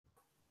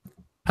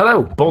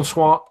Hello,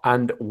 bonsoir,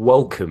 and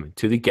welcome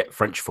to the Get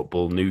French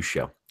Football News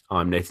Show.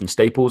 I'm Nathan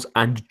Staples,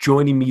 and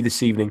joining me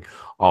this evening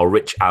are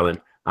Rich Allen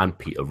and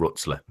Peter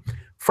Rutzler.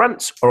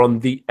 France are on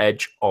the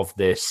edge of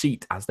their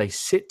seat as they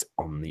sit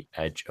on the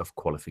edge of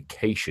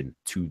qualification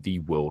to the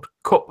World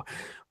Cup.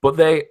 But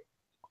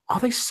are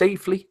they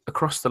safely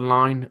across the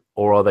line,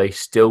 or are they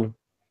still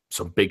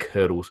some big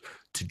hurdles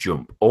to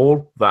jump?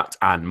 All that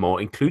and more,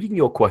 including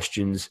your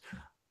questions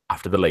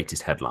after the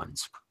latest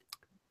headlines.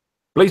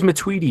 Blaise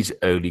Matuidi's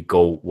early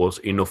goal was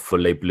enough for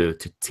Les Bleus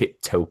to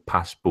tiptoe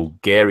past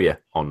Bulgaria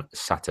on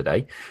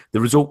Saturday.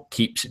 The result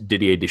keeps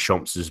Didier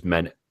Deschamps'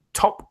 men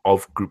top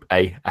of Group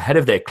A ahead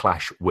of their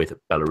clash with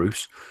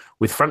Belarus,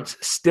 with France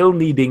still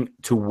needing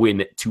to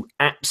win to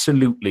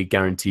absolutely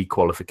guarantee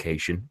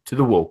qualification to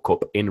the World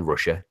Cup in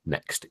Russia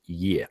next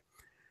year.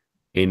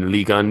 In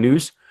Ligue 1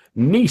 news,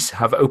 Nice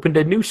have opened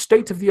a new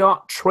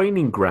state-of-the-art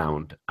training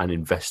ground. An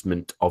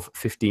investment of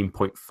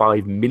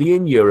 €15.5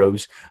 million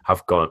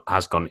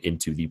has gone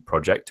into the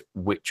project,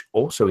 which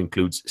also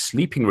includes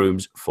sleeping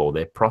rooms for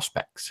their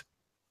prospects.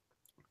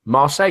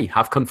 Marseille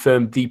have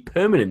confirmed the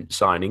permanent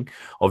signing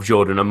of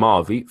Jordan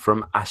Amavi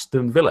from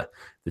Aston Villa.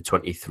 The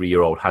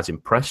 23-year-old has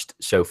impressed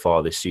so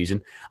far this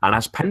season and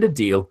has penned a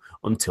deal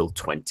until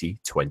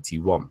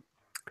 2021.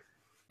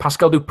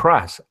 Pascal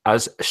Dupraz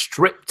has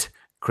stripped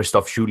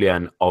Christophe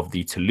Jullien of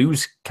the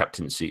Toulouse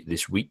captaincy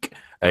this week.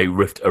 A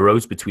rift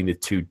arose between the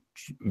two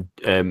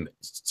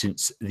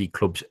since the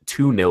club's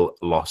 2-0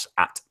 loss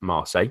at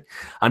Marseille.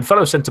 And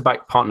fellow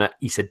centre-back partner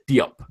Issa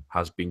Diop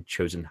has been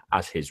chosen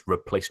as his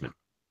replacement.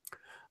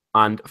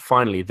 And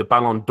finally, the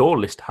Ballon d'Or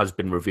list has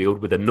been revealed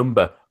with a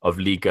number of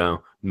Ligue 1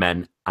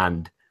 men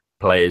and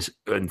players,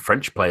 and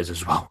French players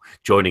as well,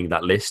 joining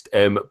that list.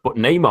 But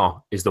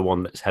Neymar is the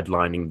one that's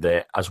headlining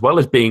there, as well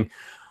as being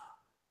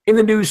in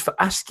the news for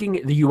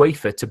asking the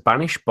UEFA to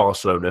banish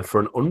Barcelona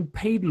for an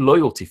unpaid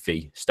loyalty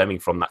fee stemming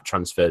from that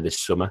transfer this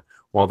summer,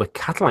 while the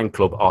Catalan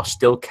club are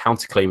still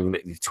counterclaiming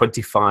that the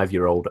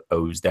 25-year-old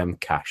owes them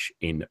cash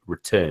in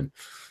return.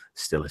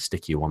 Still a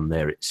sticky one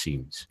there, it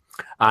seems.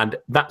 And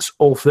that's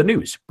all for the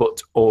news.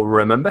 But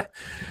remember,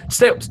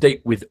 stay up to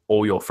date with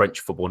all your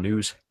French football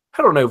news.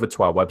 Head on over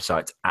to our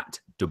website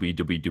at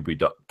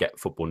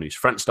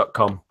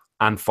www.getfootballnewsfrance.com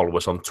and follow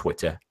us on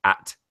Twitter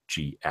at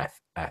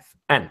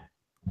GFFN.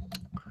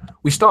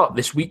 We start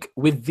this week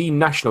with the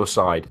national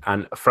side,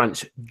 and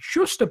France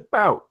just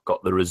about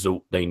got the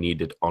result they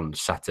needed on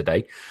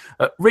Saturday.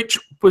 Rich,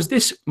 was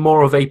this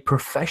more of a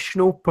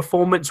professional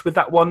performance with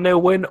that 1-0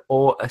 win,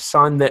 or a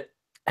sign that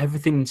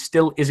everything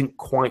still isn't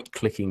quite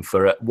clicking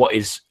for what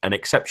is an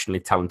exceptionally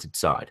talented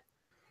side?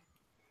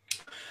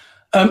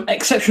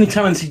 Exceptionally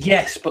talented,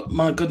 yes, but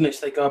my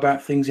goodness, they go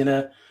about things in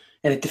a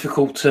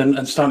difficult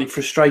and slightly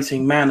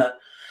frustrating manner.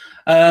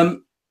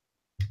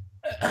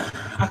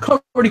 I can't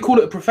really call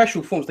it a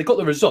professional performance. They got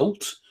the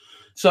result.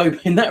 So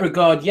in that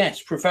regard, yes,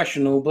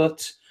 professional.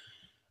 But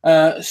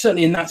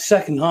certainly in that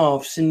second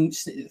half,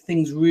 since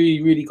things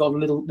really got a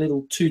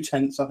little too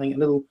tense, I think, a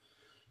little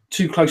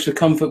too close for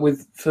comfort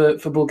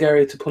for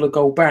Bulgaria to pull a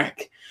goal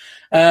back.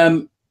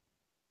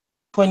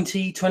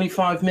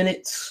 25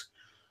 minutes,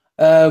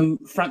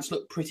 France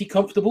looked pretty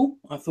comfortable.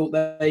 I thought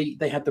they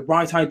had the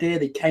right idea.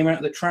 They came out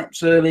of the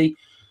traps early,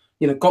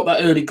 got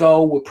that early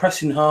goal, were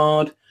pressing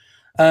hard.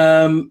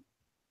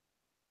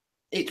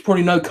 It's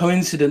probably no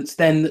coincidence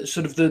then that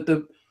sort of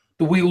the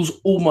wheels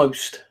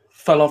almost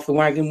fell off the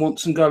wagon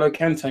once N'Golo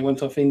Kante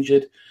went off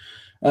injured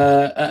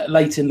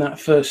late in that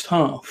first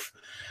half.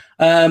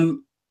 I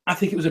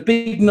think it was a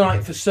big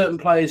night for certain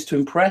players to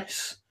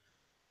impress.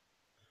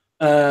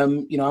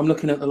 I'm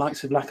looking at the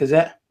likes of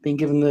Lacazette being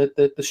given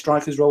the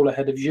striker's role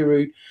ahead of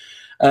Giroud.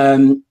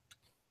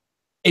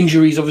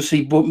 Injuries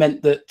obviously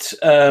meant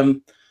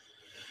that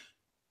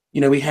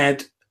we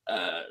had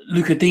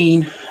Lucas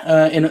Digne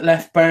in at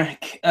left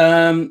back.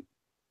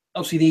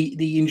 Obviously,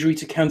 the injury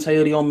to Kante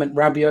early on meant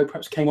Rabiot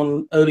perhaps came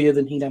on earlier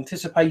than he'd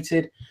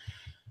anticipated.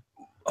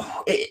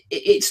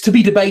 It's to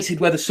be debated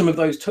whether some of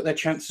those took their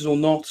chances or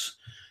not.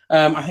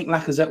 I think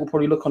Lacazette will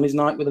probably look on his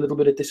night with a little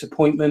bit of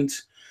disappointment.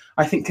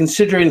 I think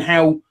considering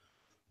how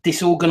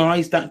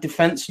disorganised that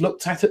defence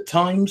looked at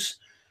times,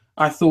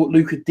 I thought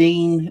Lucas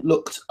Digne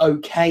looked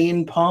okay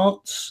in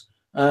parts.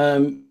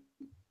 But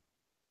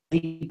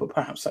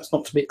perhaps that's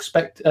not to be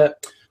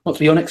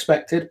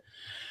unexpected.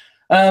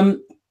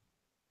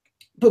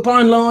 But by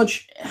and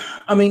large,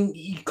 I mean,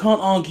 you can't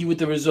argue with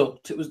the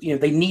result. It was,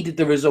 they needed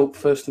the result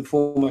first and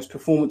foremost.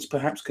 Performance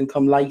perhaps can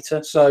come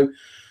later. So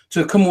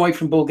to come away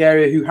from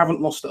Bulgaria, who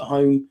haven't lost at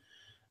home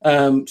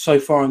so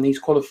far in these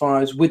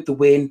qualifiers, with the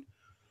win,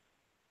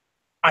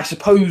 I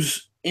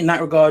suppose in that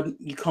regard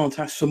you can't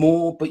ask for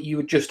more. But you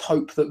would just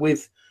hope that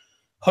with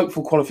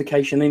hopeful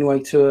qualification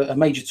anyway to a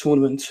major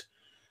tournament.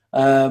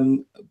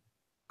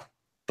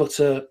 But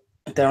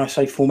dare I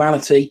say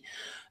formality,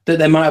 that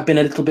there might have been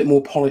a little bit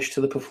more polish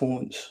to the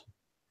performance.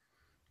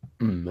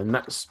 And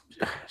that's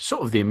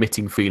sort of the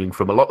emitting feeling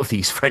from a lot of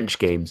these French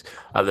games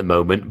at the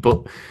moment.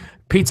 But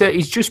Peter,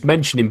 he's just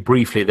mentioning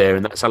briefly there,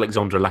 and that's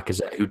Alexandre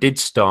Lacazette, who did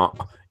start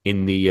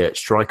in the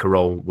striker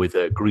role with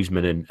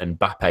Griezmann and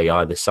Mbappe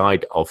either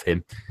side of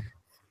him.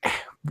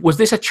 Was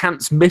this a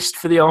chance missed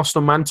for the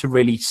Arsenal man to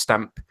really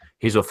stamp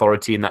his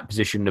authority in that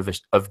position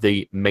of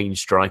the main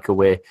striker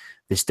where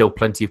there's still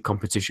plenty of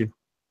competition?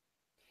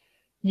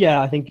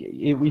 Yeah, I think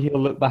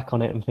he'll look back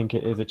on it and think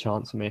it is a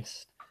chance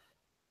missed,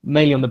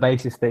 mainly on the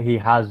basis that he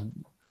has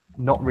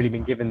not really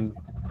been given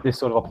this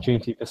sort of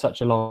opportunity for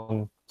such a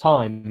long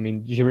time. I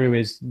mean, Giroud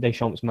is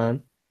Deschamps'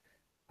 man,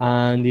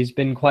 and he's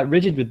been quite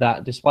rigid with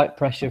that, despite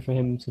pressure for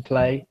him to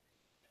play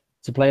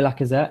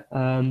Lacazette,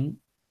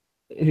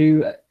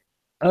 who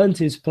earned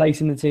his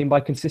place in the team by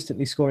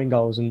consistently scoring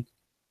goals, and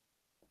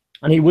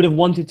he would have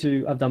wanted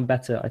to have done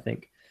better, I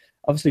think.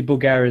 Obviously,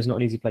 Bulgaria is not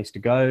an easy place to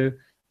go.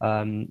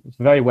 It's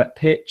a very wet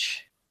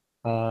pitch.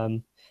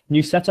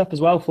 New setup as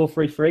well,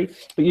 4-3-3.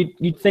 But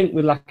you'd think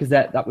with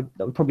Lacazette that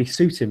would probably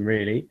suit him,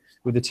 really,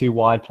 with the two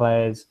wide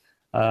players,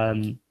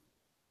 Griezmann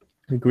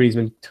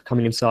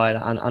coming inside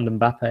and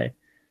Mbappe.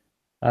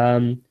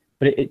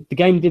 But the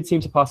game did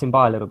seem to pass him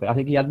by a little bit. I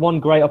think he had one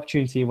great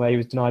opportunity where he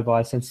was denied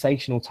by a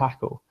sensational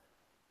tackle,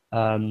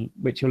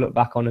 which he'll look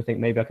back on and think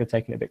maybe I could have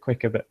taken it a bit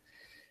quicker. But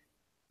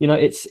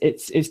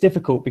it's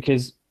difficult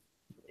because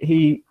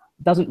he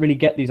doesn't really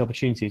get these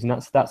opportunities,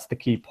 and that's the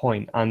key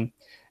point. And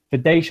for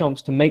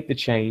Deschamps to make the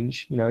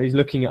change, he's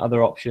looking at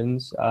other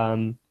options.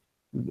 The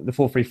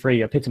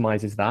 4-3-3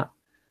 epitomizes that.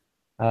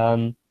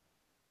 And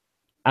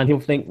he'll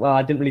think, well,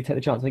 I didn't really take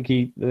the chance. I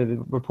think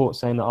the report's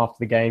saying that after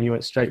the game, he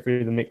went straight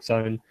through the mix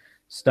zone,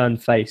 stern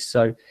face.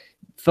 So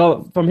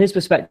from his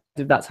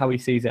perspective, that's how he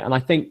sees it. And I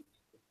think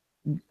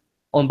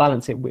on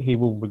balance, he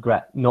will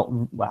regret,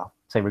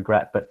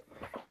 but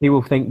he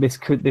will think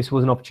this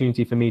was an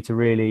opportunity for me to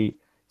really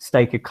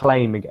stake a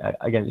claim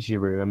against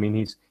Giroud. I mean,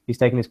 he's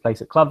taken his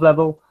place at club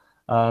level.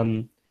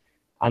 And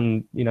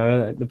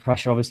the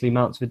pressure obviously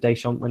mounts with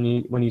Deschamps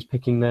when he's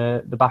picking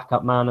the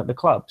backup man at the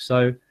club.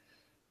 So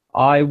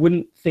I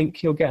wouldn't think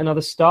he'll get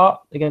another start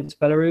against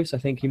Belarus. I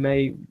think he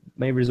may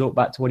resort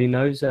back to what he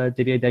knows,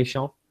 Didier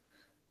Deschamps.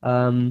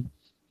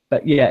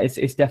 But yeah,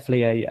 it's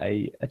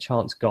definitely a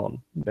chance gone,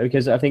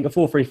 because I think a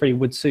 4-3-3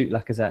 would suit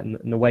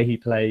Lacazette and the way he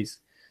plays.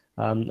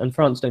 And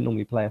France don't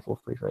normally play a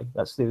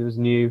 4-3-3. It was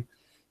new,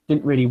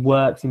 didn't really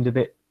work, seemed a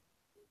bit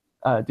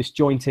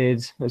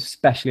disjointed,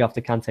 especially after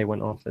Kante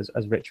went off,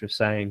 as Rich was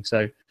saying.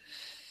 So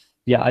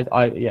yeah,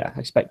 I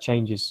expect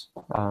changes,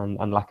 and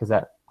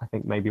Lacazette, I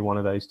think, maybe one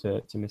of those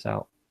to miss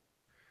out.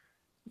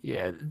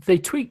 Yeah, they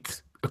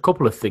tweaked a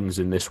couple of things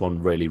in this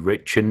one, really,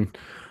 Rich. And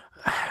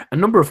a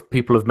number of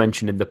people have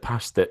mentioned in the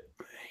past that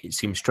it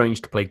seems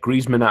strange to play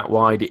Griezmann out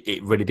wide.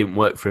 It really didn't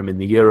work for him in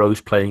the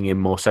Euros. Playing him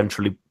more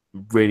centrally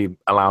really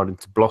allowed him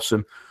to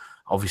blossom.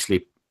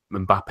 Obviously,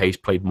 Mbappe's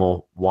played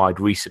more wide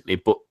recently,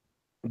 but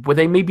were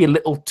they maybe a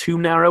little too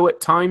narrow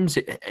at times?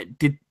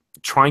 Did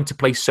trying to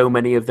play so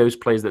many of those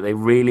players that they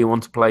really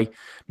want to play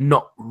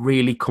not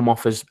really come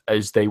off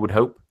as they would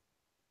hope?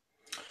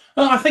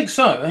 I think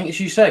so. I think, as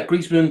you said,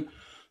 Griezmann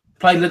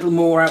played a little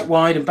more out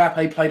wide and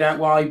Mbappe played out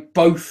wide.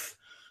 Both,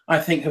 I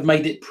think, have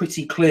made it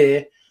pretty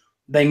clear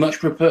they much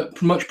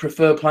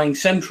prefer playing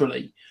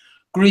centrally.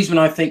 Griezmann,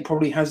 I think,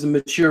 probably has the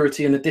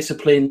maturity and the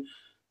discipline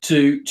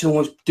to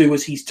almost do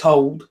as he's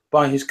told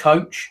by his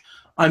coach.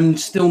 I'm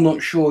still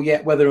not sure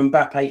yet whether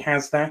Mbappe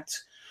has that.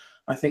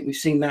 I think we've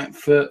seen that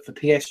for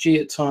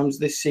PSG at times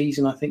this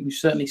season. I think we've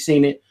certainly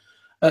seen it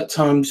at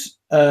times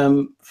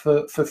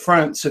for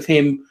France, of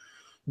him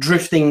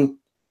drifting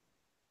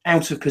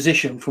out of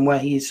position from where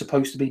he is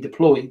supposed to be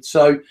deployed.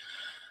 So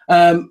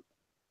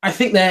I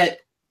think they're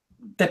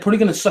probably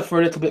going to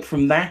suffer a little bit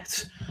from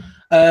that.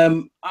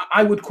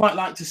 I would quite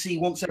like to see,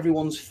 once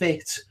everyone's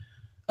fit,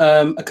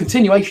 a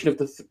continuation of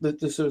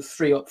the sort of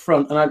three up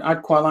front, and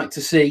I'd quite like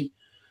to see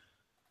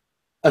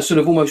a sort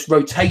of almost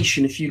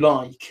rotation, if you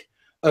like,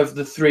 of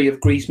the three of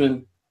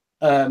Griezmann,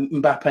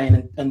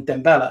 Mbappe, and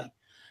Dembele.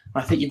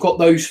 I think you've got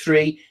those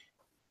three.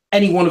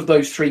 Any one of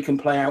those three can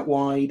play out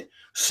wide.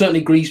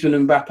 Certainly Griezmann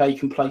and Mbappe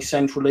can play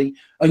centrally,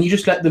 and you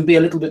just let them be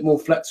a little bit more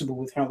flexible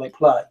with how they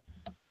play.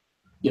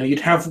 You'd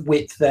have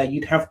width there,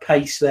 you'd have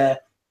pace there,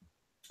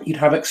 you'd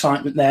have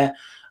excitement there,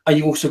 and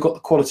you also got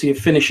the quality of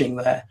finishing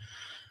there.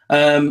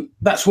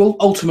 That's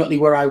ultimately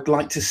where I would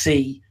like to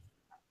see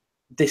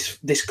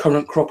this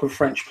current crop of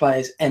French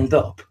players end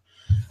up.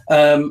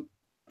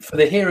 For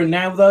the here and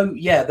now, though,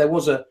 yeah, there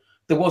was a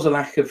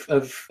lack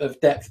of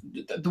depth.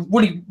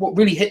 What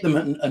really hit them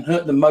and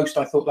hurt them most,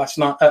 I thought,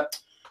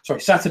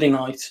 Saturday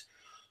night,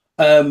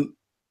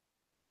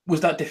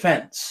 was that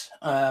defence.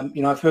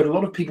 I've heard a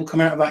lot of people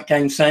come out of that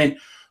game saying,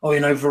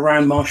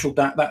 Varane marshalled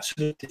that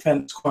sort of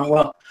defence quite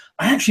well.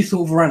 I actually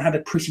thought Varane had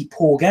a pretty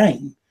poor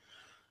game.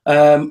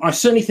 I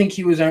certainly think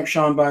he was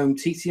outshined by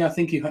Umtiti. I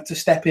think he had to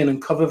step in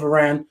and cover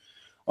Varane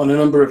on a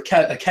number of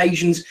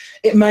occasions.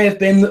 It may have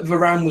been that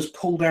Varane was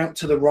pulled out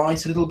to the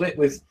right a little bit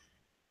with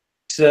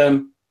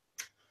sort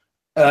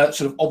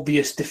of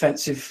obvious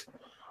defensive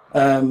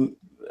failure,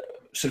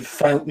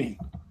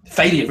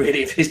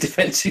 really, of his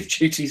defensive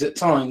duties at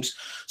times.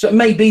 So it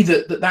may be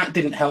that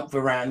didn't help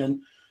Varane.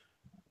 And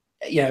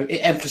it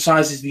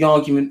emphasises the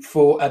argument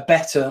for a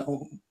better.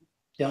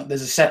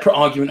 There's a separate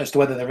argument as to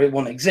whether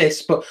one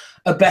exists, but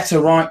a better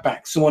right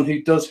back, someone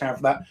who does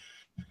have that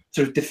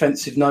sort of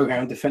defensive know-how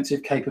and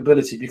defensive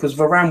capability. Because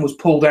Varane was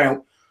pulled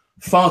out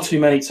far too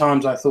many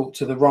times, I thought,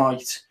 to the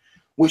right,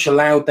 which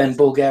allowed then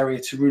Bulgaria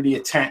to really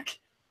attack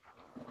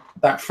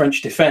that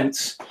French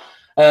defence.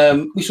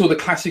 We saw the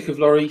classic of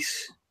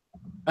Lloris.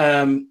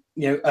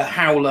 A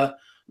howler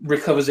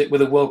recovers it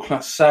with a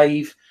world-class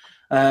save.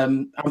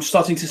 I'm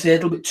starting to see a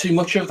little bit too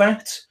much of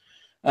that.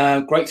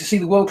 Great to see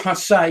the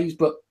world-class saves,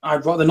 but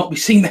I'd rather not be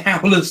seeing the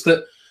howlers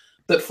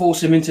that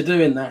force him into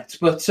doing that.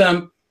 But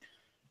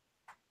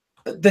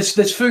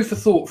there's food for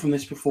thought from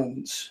this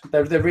performance.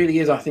 There really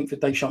is, I think, for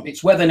Deschamps.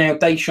 It's whether now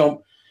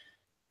Deschamps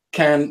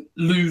can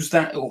lose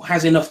that, or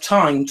has enough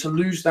time to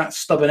lose that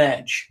stubborn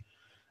edge,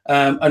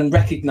 and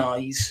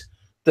recognise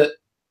that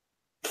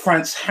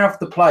France have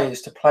the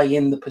players to play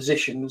in the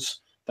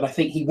positions that I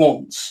think he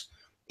wants.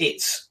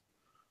 It's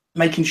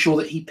making sure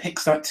that he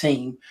picks that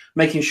team,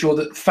 making sure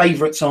that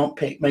favourites aren't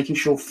picked, making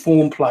sure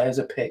form players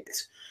are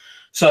picked.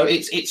 So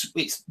I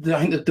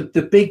think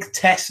the big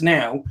test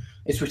now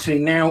is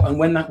between now and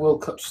when that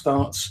World Cup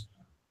starts,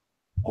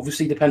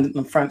 obviously dependent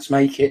on France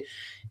make it,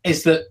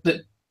 is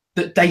that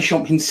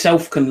Deschamps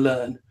himself can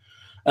learn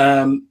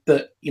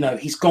that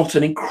he's got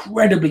an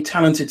incredibly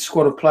talented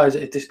squad of players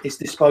at his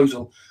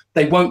disposal.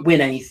 They won't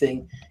win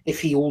anything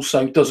if he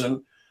also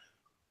doesn't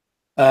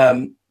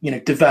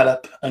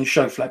develop and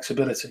show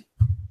flexibility.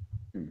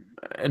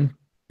 And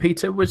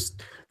Peter, was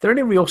there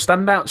any real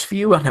standouts for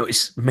you? I know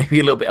it's maybe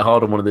a little bit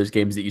hard on one of those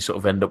games that you sort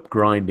of end up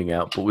grinding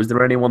out, but was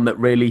there anyone that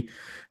really,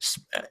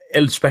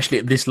 especially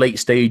at this late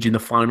stage in the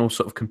final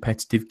sort of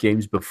competitive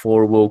games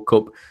before a World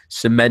Cup,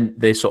 cement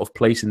their sort of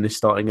place in this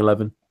starting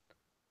 11?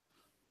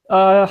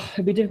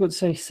 It'd be difficult to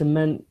say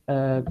cement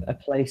a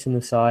place in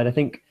the side. I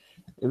think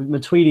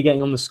Matuidi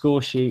getting on the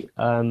score sheet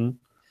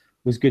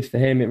was good for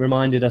him. It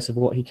reminded us of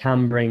what he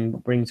can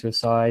bring to a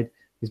side.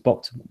 His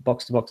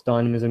box-to-box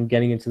dynamism,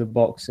 getting into the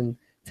box and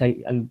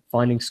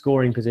finding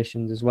scoring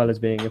positions, as well as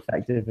being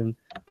effective in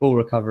ball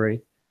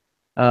recovery.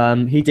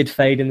 He did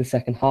fade in the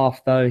second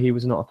half, though. He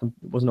was not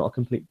a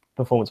complete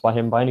performance by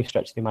him by any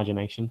stretch of the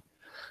imagination.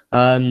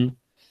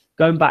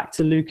 Going back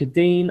to Lucas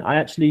Digne,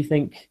 I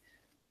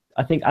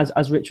think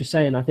as Rich was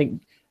saying, I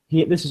think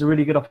this is a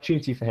really good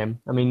opportunity for him.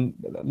 I mean,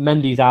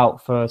 Mendy's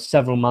out for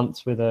several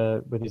months with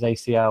his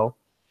ACL.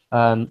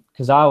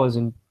 Kurzawa's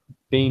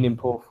been in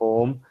poor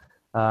form,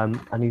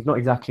 and he's not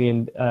exactly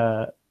in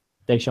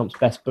Deschamps'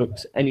 best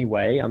books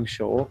anyway, I'm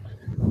sure.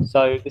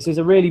 So this is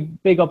a really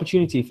big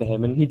opportunity for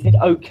him, and he did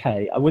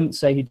okay. I wouldn't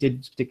say he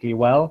did particularly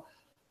well.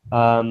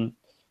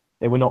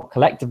 They were not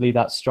collectively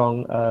that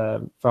strong,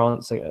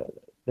 France.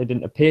 They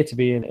didn't appear to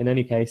be in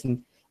any case,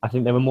 and I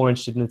think they were more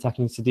interested in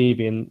attacking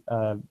Sidibe and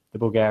the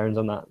Bulgarians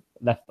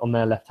on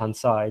their left-hand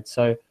side.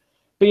 So,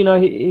 but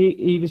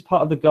he was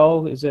part of the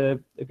goal. It was a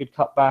good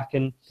cutback,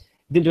 and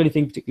he didn't do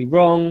anything particularly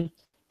wrong.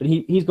 But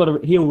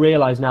he'll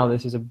realise now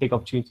this is a big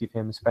opportunity for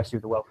him, especially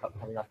with the World Cup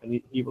coming up, and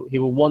he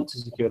will want to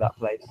secure that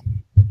place.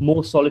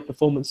 More solid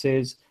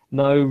performances.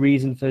 No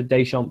reason for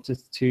Deschamps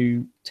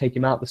to take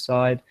him out the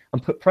side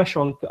and put pressure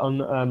on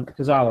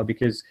Kurzawa,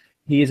 because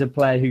he is a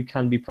player who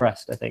can be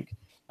pressed. I think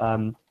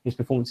his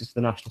performances for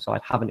the national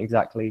side haven't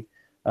exactly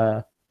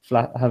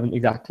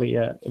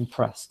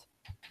impressed.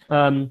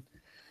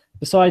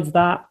 Besides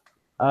that,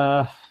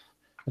 I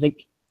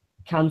think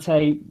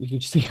Kante, you can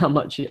see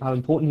how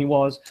important he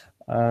was.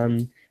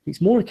 It's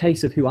more a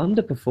case of who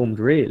underperformed,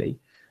 really,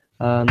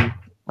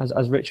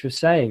 as Rich was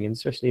saying, and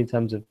especially in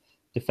terms of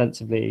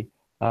defensively.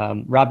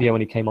 Rabiot,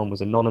 when he came on,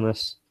 was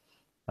anonymous.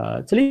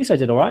 Tolisso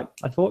did all right.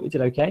 I thought he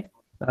did okay.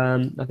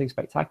 Nothing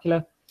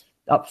spectacular.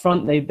 Up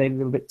front, they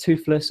were a bit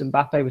toothless.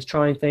 Mbappe was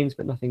trying things,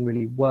 but nothing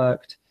really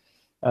worked.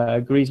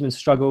 Griezmann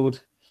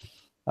struggled.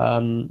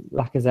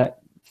 Lacazette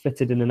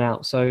flitted in and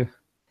out. So,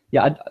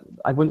 yeah,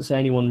 I wouldn't say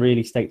anyone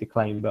really staked a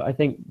claim, but I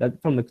think that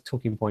from the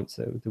talking points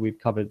that we've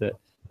covered, that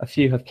a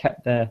few have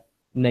kept their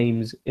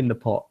names in the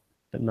pot,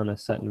 but none are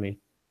certainly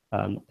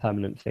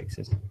permanent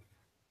fixes.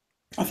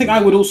 I think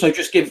I would also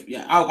just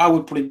I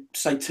would probably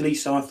say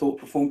Tolisso, I thought,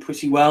 performed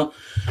pretty well.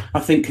 I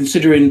think,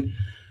 considering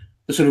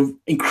the sort of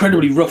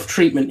incredibly rough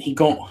treatment he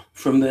got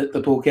from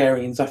the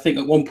Bulgarians, I think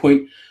at one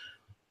point,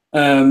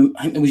 I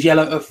think there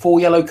was 4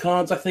 yellow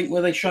cards, I think,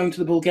 were they shown to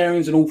the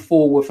Bulgarians, and all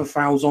 4 were for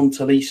fouls on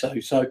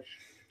Tolisso. So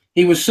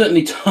he was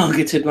certainly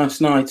targeted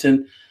last night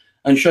and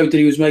showed that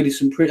he was made of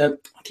some I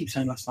keep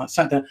saying last night,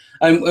 Saturday,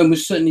 and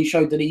was certainly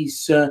showed that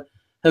he's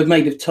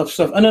made of tough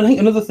stuff. And I think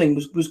another thing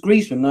was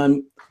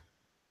Griezmann.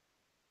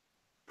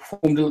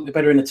 Performed a little bit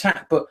better in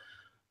attack, but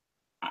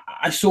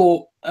I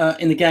saw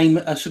in the game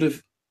a sort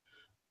of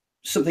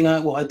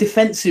a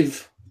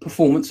defensive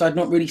performance I'd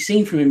not really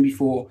seen from him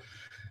before.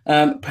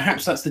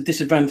 Perhaps that's the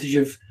disadvantage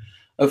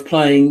of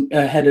playing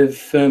ahead of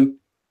to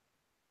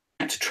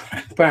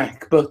track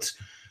back, but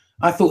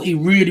I thought he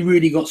really,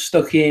 really got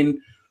stuck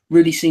in.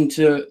 Really seemed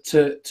to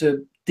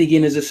dig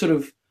in as a sort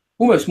of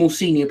almost more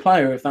senior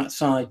player of that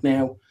side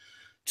now,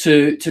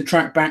 to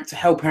track back, to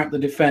help out the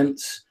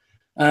defence.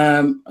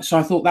 So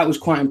I thought that was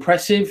quite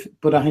impressive,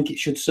 but I think it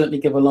should certainly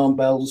give alarm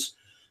bells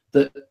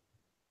that,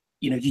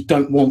 you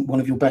don't want one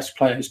of your best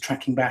players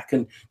tracking back,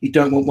 and you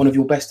don't want one of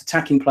your best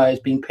attacking players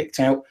being picked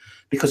out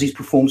because he's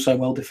performed so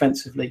well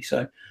defensively.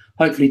 So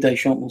hopefully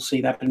Deschamps will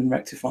see that and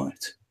rectify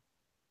it.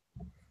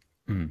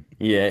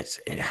 Yes,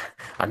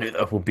 I knew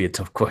that would be a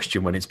tough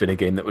question when it's been a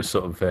game that was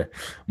sort of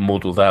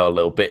muddled out a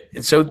little bit.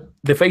 So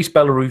they face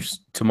Belarus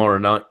tomorrow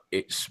night.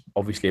 It's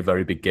obviously a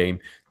very big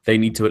game. They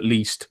need to at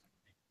least,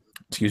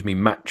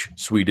 match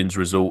Sweden's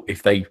result.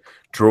 If they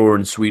draw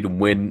and Sweden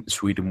win,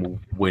 Sweden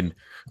will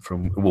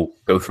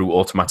go through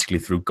automatically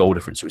through goal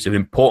difference. So it's an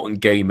important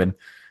game and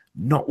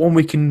not one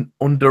we can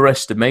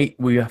underestimate.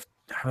 We have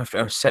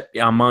to set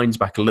our minds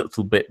back a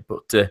little bit,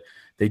 but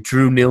they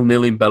drew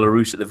 0-0 in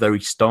Belarus at the very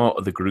start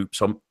of the group.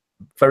 So I'm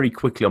very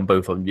quickly on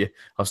both of you.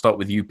 I'll start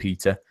with you,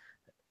 Peter.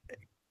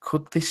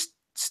 Could this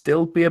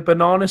still be a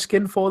banana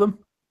skin for them?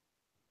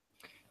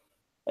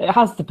 It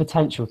has the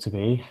potential to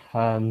be.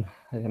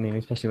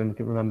 Especially when we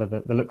can remember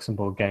the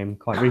Luxembourg game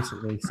quite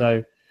recently.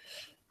 So,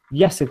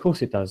 yes, of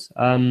course it does.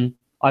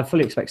 I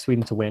fully expect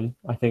Sweden to win.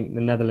 I think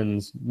the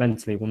Netherlands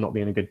mentally will not be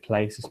in a good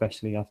place,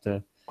 especially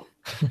after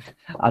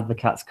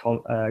Advocaat's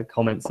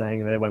comment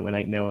saying they won't win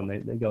 8-0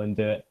 and they go and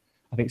do it.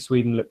 I think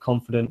Sweden look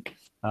confident.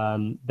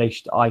 I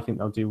think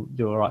they'll do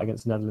all right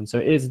against the Netherlands. So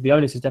the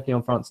onus is definitely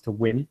on France to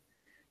win,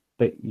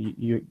 but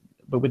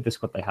but with the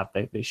squad they have,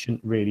 they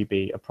shouldn't really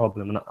be a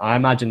problem. And I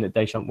imagine that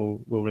Deschamps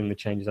will ring the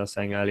changes I was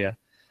saying earlier,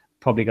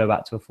 probably go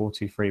back to a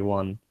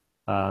 4-2-3-1.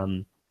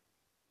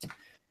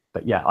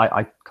 But yeah,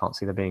 I can't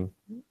see there being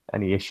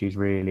any issues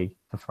really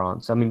for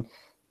France. I mean,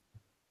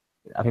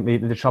 I think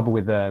the trouble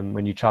with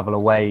when you travel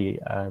away,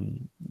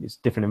 it's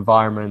different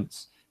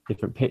environments,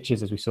 different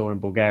pitches, as we saw in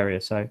Bulgaria.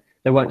 So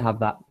they won't have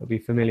that. It'll be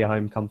familiar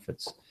home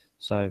comforts.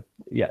 So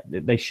yeah,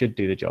 they should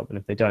do the job. And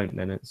if they don't,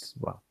 then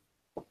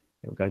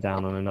it'll go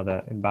down on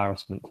another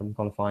embarrassment from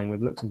qualifying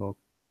with Luxembourg.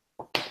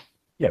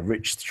 Yeah,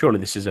 Rich, surely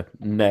this is a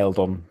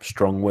nailed-on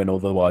strong win.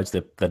 Otherwise,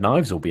 the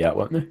knives will be out,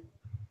 won't they?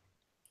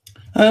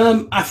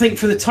 I think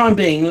for the time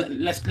being,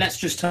 let's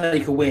just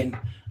take a win.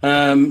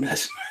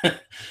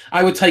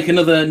 I would take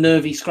another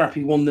nervy,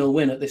 scrappy 1-0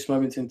 win at this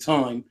moment in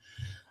time.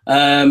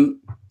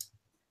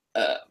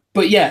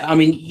 But yeah, I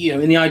mean,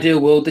 in the ideal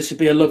world, this would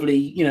be a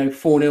lovely,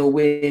 4-0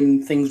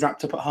 win, things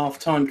wrapped up at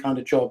half-time kind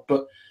of job.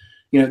 But,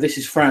 this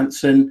is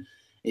France, and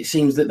it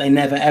seems that they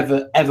never,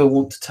 ever, ever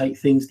want to take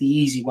things the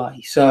easy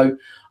way. So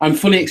I'm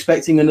fully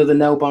expecting another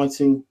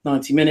nail-biting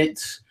 90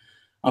 minutes.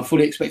 I'm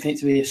fully expecting it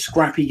to be a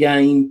scrappy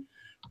game,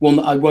 one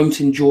that I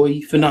won't enjoy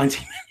for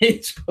 90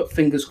 minutes, but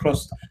fingers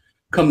crossed,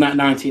 come that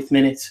 90th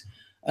minute,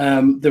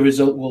 the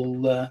result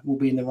will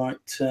be in the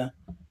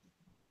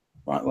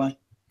right way.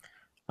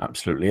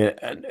 Absolutely.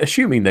 And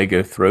assuming they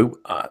go through,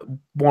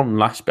 one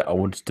last bit I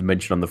wanted to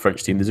mention on the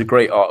French team. There's a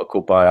great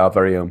article by our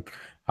very own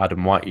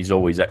Adam White. He's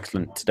always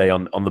excellent today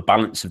on the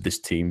balance of this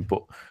team.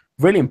 But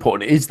really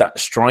important is that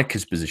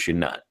striker's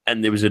position.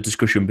 And there was a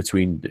discussion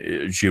between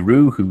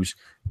Giroud, who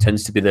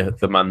tends to be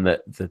the man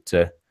that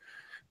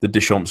the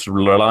Deschamps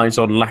relies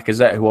on,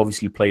 Lacazette, who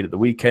obviously played at the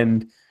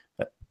weekend,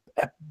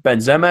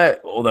 Benzema,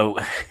 although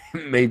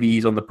maybe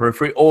he's on the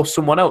periphery, or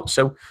someone else.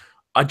 So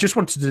I just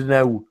wanted to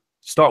know,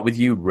 start with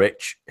you,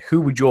 Rich,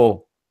 who would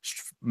your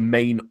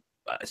main,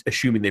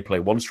 assuming they play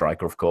one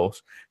striker, of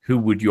course, who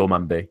would your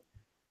man be?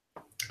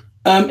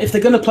 If they're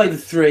going to play the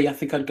three, I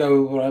think I'd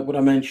go with what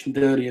I mentioned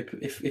earlier,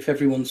 if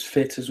everyone's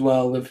fit as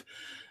well, of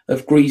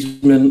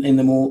Griezmann in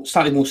the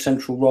slightly more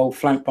central role,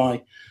 flanked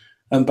by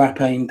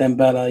Mbappe and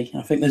Dembele.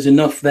 I think there's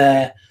enough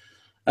there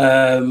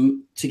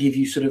to give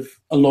you sort of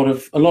a lot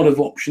of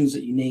options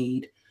that you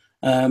need.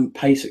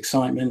 Pace,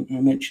 excitement. I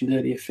mentioned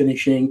earlier,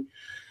 finishing.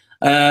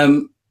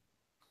 Giroud.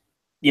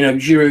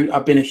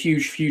 I've been a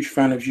huge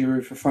fan of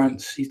Giroud for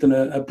France. He's done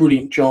a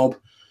brilliant job,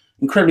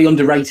 incredibly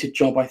underrated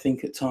job, I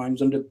think, at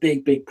times, under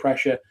big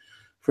pressure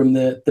from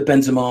the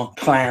Benzema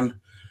clan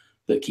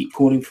that keep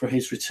calling for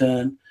his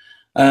return.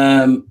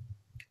 And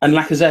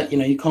Lacazette,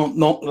 you can't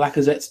knock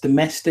Lacazette's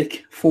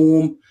domestic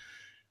form.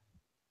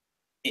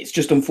 It's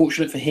just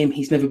unfortunate for him.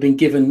 He's never been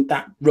given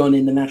that run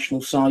in the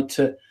national side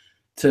to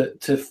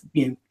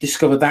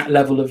discover that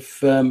level of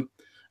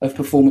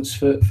performance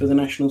for the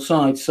national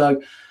side.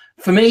 So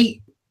for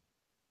me,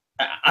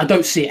 I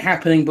don't see it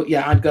happening. But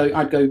yeah, I'd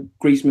go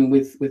Griezmann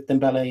with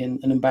Dembele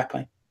and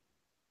Mbappe.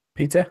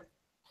 Peter?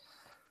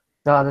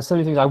 No, there's so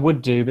many things I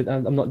would do, but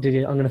I'm not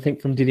Didier. I'm going to think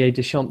from Didier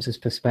Deschamps'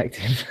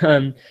 perspective,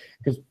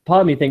 because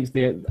part of me thinks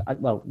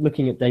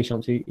looking at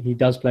Deschamps, he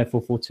does play a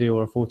 4-4-2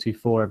 or a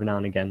 4-2-4 every now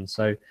and again.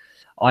 So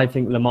I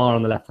think Lemar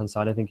on the left-hand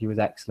side, I think he was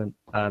excellent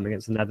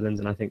against the Netherlands,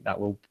 and I think that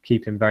will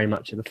keep him very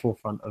much at the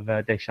forefront of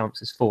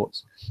Deschamps'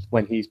 thoughts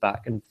when he's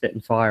back and fit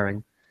and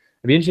firing.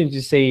 It'd be interesting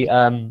to see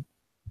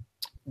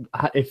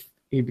if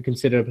he would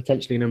consider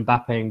potentially an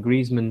Mbappe and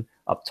Griezmann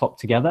up top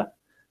together.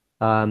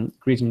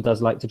 Griezmann does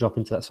like to drop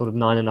into that sort of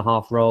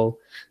 9.5 role.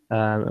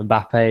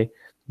 Mbappe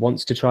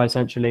wants to try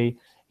centrally.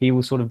 He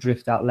will sort of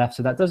drift out left,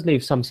 so that does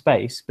leave some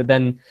space. But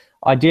then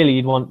ideally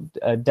you'd want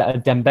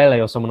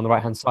Dembele or someone on the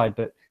right-hand side,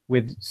 but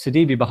with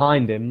Sidibe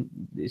behind him,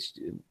 it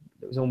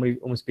was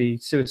almost be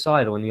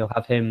suicidal, and you'll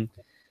have him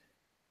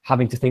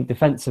having to think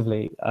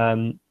defensively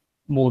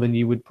more than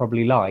you would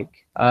probably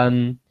like.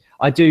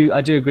 I do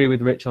agree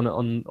with Rich on a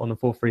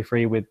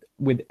 4-3-3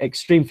 with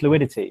extreme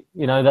fluidity.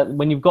 You know, that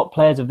when you've got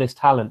players of this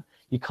talent,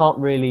 you can't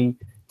really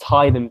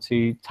tie them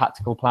to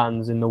tactical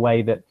plans in the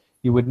way that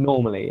you would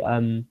normally.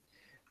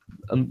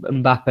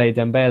 Mbappe,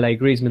 Dembele,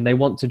 Griezmann, they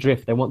want to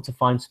drift, they want to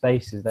find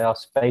spaces, they are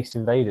space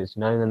invaders,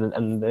 you know,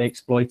 and they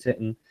exploit it,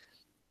 and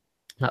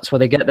that's where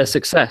they get their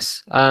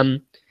success. I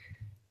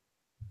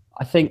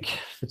think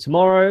for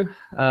tomorrow,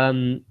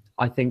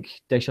 I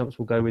think Deschamps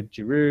will go with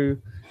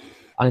Giroud.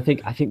 I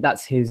think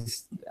that's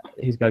his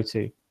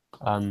go-to,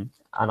 and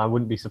I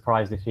wouldn't be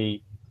surprised if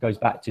he goes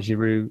back to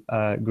Giroud,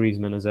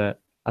 Griezmann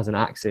as an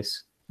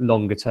axis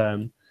longer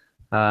term,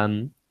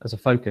 as a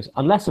focus,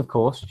 unless of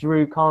course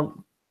Giroud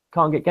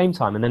can't get game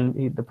time, and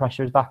then the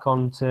pressure is back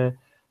on to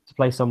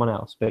play someone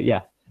else. But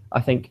yeah,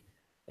 I think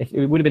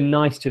it would have been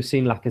nice to have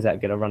seen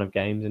Lacazette get a run of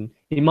games, and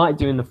he might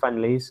do in the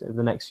friendlies in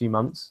the next few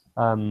months,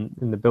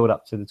 in the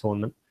build-up to the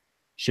tournament,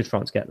 should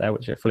France get there,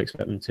 which I fully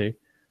expect them to.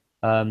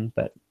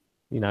 But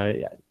you know,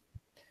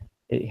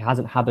 it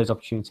hasn't had those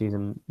opportunities,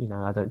 and you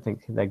know, I don't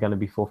think they're going to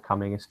be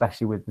forthcoming,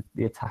 especially with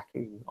the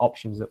attacking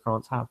options that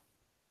France have.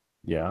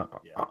 Yeah,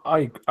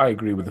 I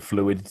agree with the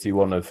fluidity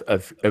one of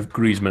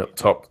Griezmann up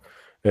top,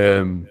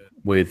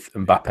 with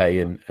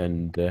Mbappe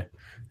and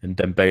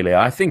Dembele.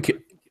 I think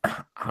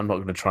I'm not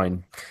going to try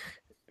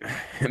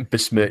and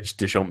besmirch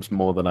Deschamps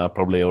more than I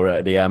probably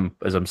already am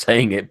as I'm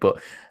saying it,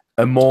 but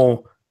a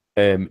more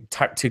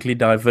tactically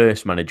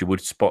diverse manager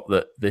would spot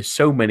that there's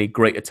so many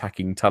great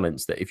attacking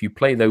talents that if you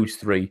play those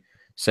three,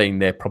 saying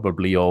they're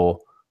probably your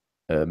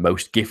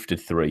most gifted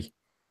three,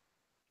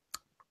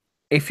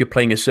 if you're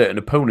playing a certain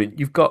opponent,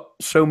 you've got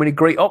so many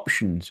great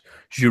options.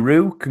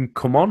 Giroud can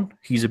come on.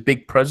 He's a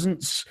big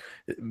presence.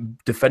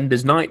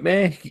 Defender's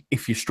nightmare.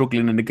 If you're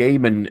struggling in a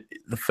game and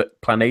the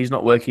plan A is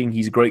not working,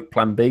 he's a great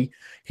plan B.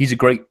 He's a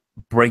great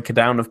breaker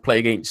down of play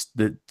against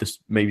the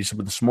maybe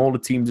some of the smaller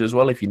teams as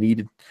well, if you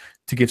needed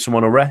to give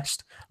someone a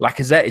rest.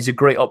 Lacazette is a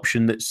great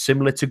option that's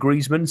similar to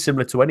Griezmann,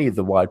 similar to any of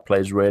the wide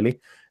players, really.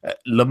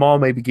 Lamar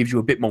maybe gives you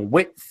a bit more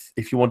width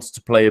if you wanted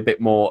to play a bit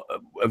more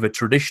of a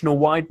traditional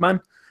wide man.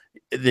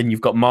 Then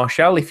you've got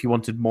Martial if you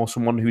wanted more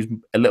someone who's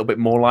a little bit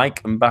more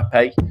like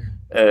Mbappe,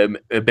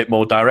 a bit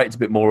more direct, a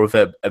bit more of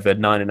a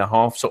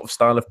 9.5 sort of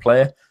style of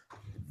player.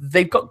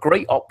 They've got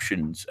great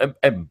options.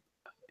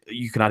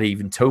 You can add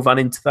even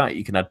Tovan into that.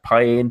 You can add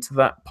Payet into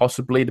that,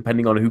 possibly,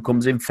 depending on who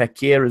comes in.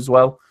 Fekir as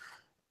well.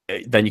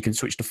 Then you can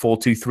switch to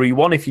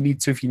 4-2-3-1 if you need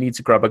to. If you need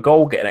to grab a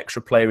goal, get an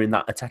extra player in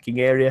that attacking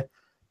area.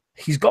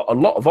 He's got a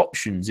lot of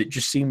options. It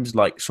just seems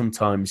like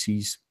sometimes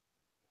he's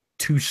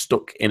too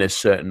stuck in a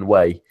certain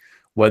way,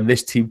 when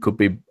this team could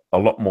be a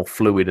lot more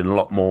fluid and a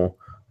lot more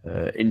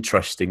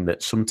interesting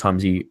that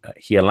sometimes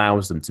he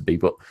allows them to be.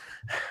 But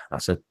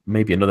that's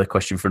maybe another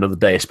question for another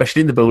day,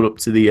 especially in the build-up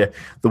to the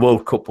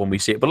World Cup when we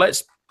see it. But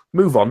let's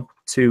move on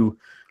to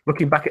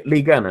looking back at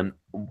Ligue 1, and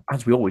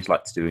as we always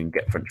like to do in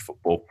Get French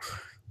Football,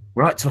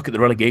 we like to look at the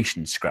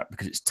relegation scrap,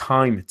 because it's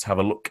time to have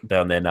a look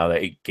down there now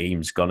that 8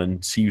 games gone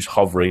and see who's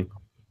hovering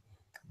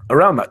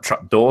around that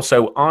trap door.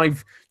 So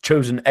I've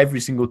chosen every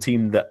single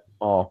team that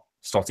are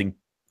starting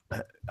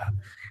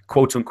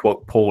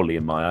quote-unquote poorly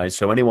in my eyes.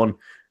 So anyone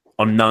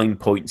on 9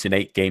 points in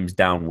 8 games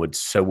downwards.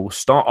 So we'll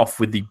start off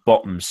with the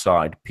bottom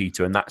side,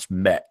 Peter, and that's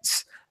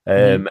Metz.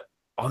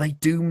 Are they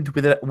doomed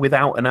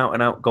without an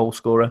out-and-out goal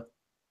scorer?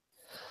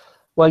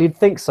 Well, you'd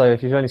think so.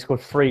 If you've only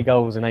scored 3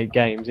 goals in 8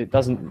 games, it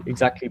doesn't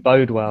exactly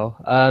bode well.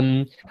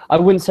 I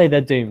wouldn't say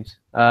they're doomed.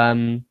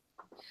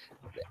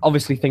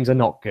 Obviously, things are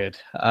not good.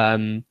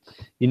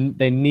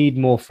 They need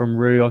more from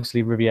Roux.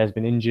 Obviously, Rivier's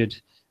been injured.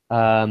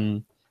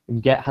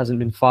 Get hasn't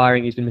been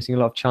firing. He's been missing a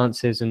lot of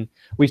chances. And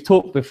we've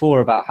talked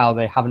before about how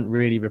they haven't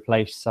really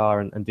replaced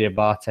Sarr and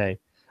Diabate.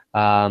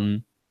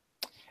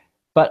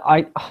 But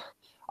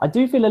I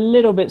do feel a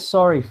little bit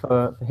sorry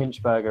for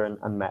Hinchberger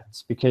and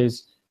Metz,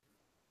 because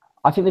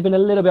I think they've been a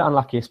little bit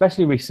unlucky,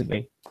 especially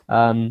recently.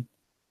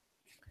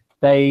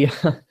 They,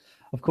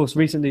 of course,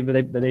 recently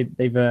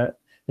they've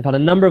had a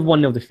number of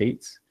 1-0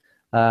 defeats.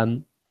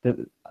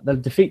 The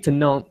defeat to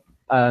Nantes,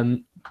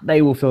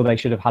 they will feel they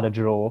should have had a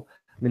draw.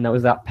 I mean, there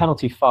was that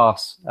penalty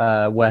farce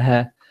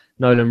where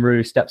Nolan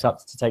Roux steps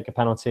up to take a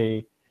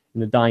penalty in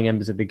the dying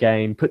embers of the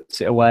game,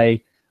 puts it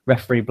away,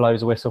 referee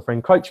blows a whistle for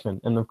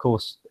encroachment. And of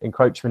course,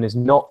 encroachment is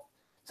not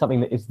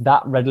something that is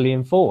that readily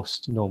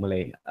enforced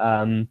normally.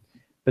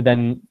 But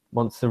then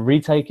once the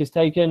retake is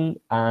taken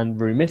and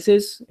Roux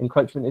misses,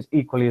 encroachment is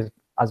equally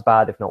as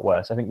bad, if not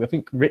worse. I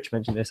think Rich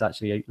mentioned this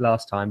actually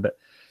last time, but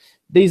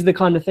these are the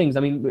kind of things. I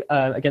mean,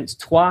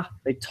 against Troyes,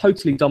 they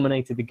totally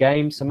dominated the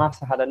game.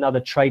 Samassa had another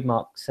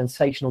trademark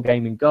sensational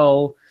game in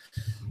goal.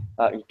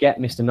 Get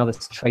missed another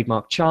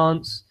trademark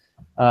chance.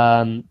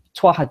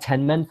 Troyes had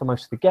 10 men for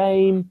most of the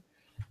game.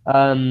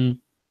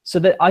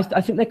 So I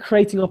think they're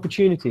creating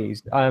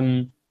opportunities,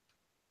 and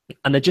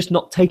they're just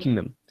not taking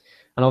them.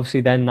 And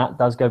obviously then that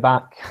does go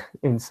back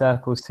in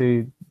circles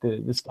to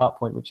the start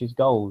point, which is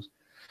goals.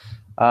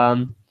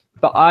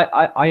 But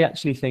I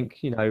actually think,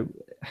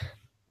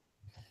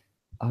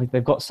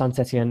 they've got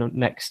Saint-Etienne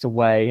next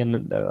away,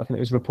 and I think it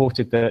was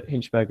reported that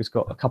Hinchberger's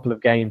got a couple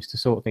of games to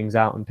sort things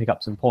out and pick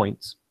up some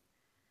points.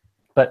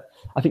 But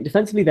I think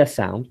defensively they're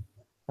sound.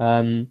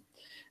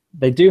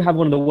 They do have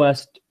one of the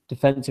worst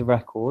defensive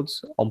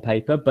records on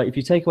paper, but if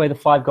you take away the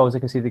 5 goals they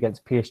conceded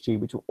against PSG,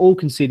 which were all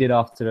conceded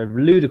after a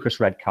ludicrous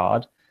red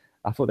card,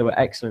 I thought they were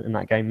excellent in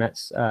that game,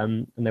 Mets,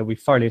 and they'll be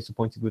thoroughly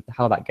disappointed with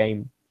how that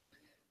game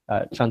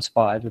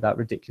transpired with that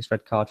ridiculous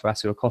red card for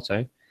Asu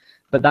Okoto.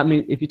 But that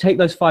means if you take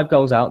those 5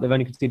 goals out, they've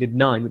only conceded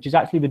 9, which is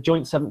actually the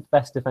joint 7th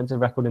best defensive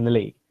record in the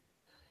league.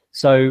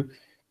 So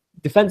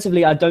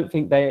defensively, I don't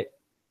think they're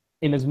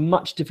in as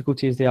much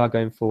difficulty as they are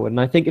going forward. And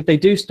I think if they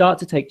do start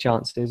to take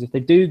chances, if they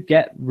do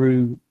get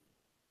Roux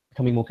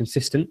becoming more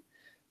consistent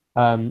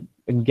and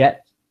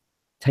get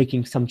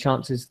taking some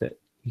chances that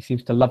he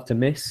seems to love to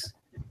miss,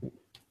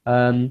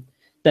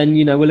 then,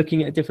 we're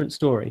looking at a different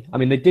story. I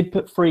mean, they did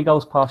put 3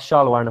 goals past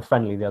Charleroi in a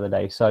friendly the other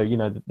day. So,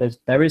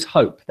 there is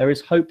hope. There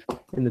is hope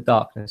in the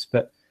darkness,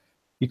 but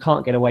you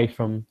can't get away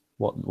from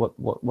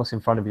what's in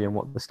front of you and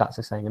what the stats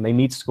are saying. And they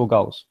need to score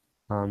goals.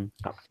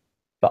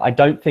 But I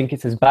don't think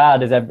it's as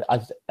bad as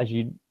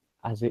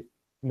it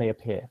may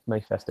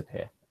first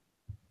appear.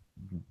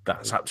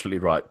 That's absolutely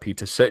right,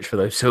 Peter. Search for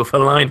those silver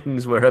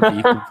linings wherever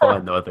you can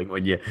find them. I think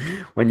when you're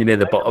near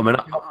the bottom. And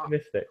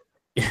optimistic.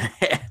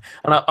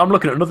 And I'm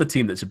looking at another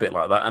team that's a bit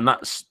like that, and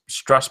that's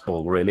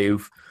Strasbourg. Really,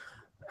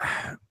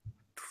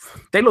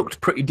 they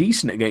looked pretty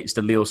decent against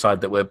the Lille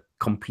side that were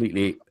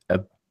completely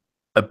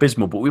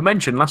abysmal. But we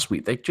mentioned last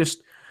week they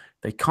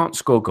can't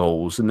score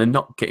goals and they're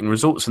not getting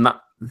results. And that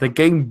the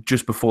game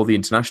just before the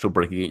international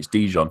break against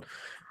Dijon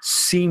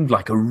seemed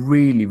like a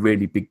really,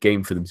 really big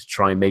game for them to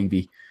try and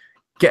maybe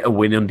get a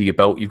win under your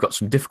belt. You've got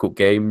some difficult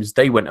games.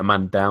 They went a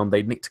man down.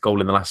 They nicked a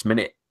goal in the last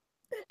minute.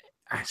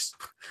 It's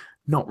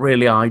not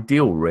really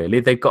ideal,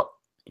 really.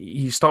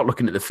 You start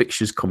looking at the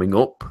fixtures coming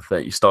up.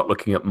 That you start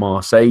looking at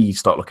Marseille. You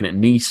start looking at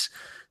Nice,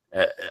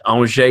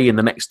 Angers in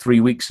the next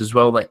 3 weeks as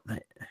well.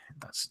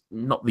 That's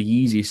not the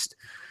easiest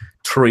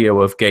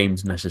trio of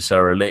games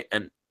necessarily,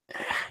 and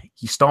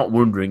you start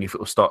wondering if it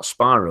will start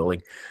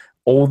spiraling.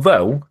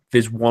 Although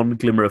there's one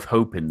glimmer of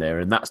hope in there,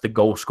 and that's the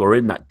goal scorer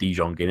in that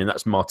Dijon game, and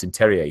that's Martin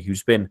Terrier,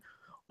 who's been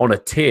on a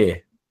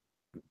tear,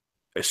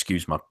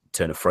 excuse my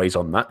turn of phrase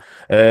on that,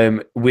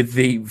 with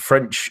the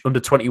French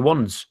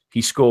under-21s.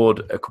 He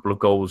scored a couple of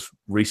goals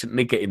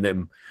recently, getting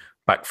them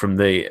back from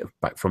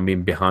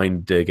being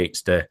behind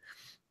against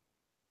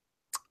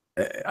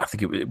I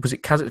think was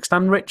it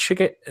Kazakhstan, Rich? He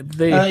got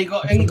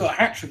a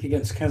hat-trick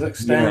against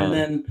Kazakhstan, and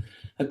then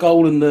a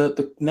goal in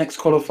the next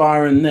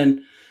qualifier, and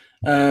then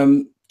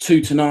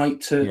 2 tonight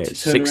to turn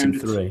 6 around.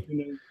 and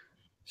 3.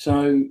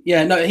 So,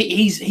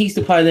 he's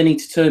the player they need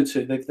to turn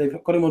to.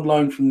 They've got him on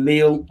loan from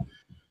Lille.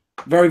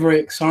 Very, very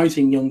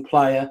exciting young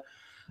player.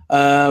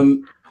 Has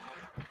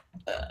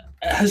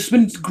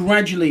been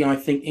gradually, I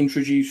think,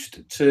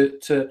 introduced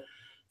to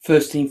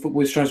first-team football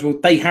with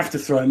Strasbourg. They have to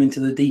throw him into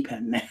the deep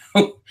end now.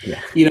 Yeah.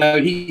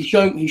 He's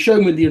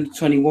shown with the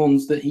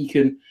under-21s that he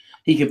can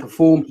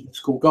perform. He can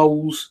score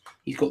goals.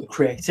 He's got the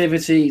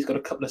creativity. He's got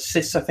a couple of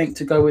assists, I think,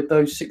 to go with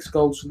those 6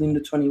 goals with the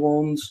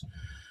under-21s.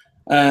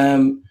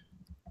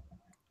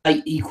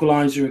 8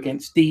 equaliser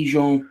against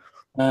Dijon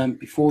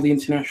before the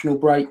international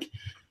break.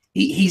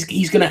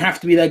 He's going to have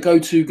to be their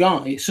go-to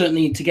guy,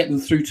 certainly to get them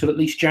through till at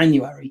least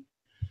January,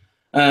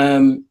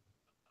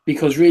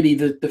 because really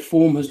the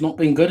form has not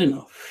been good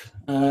enough.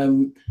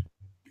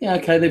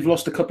 They've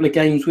lost a couple of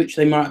games which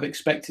they might have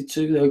expected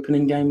to. The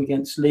opening game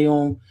against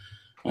Lyon,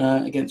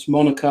 against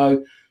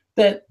Monaco,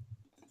 they're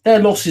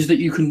losses that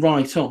you can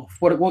write off.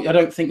 What I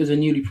don't think as a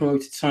newly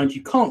promoted side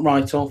you can't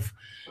write off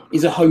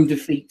is a home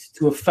defeat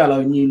to a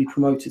fellow newly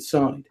promoted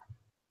side.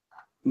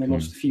 And they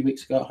lost a few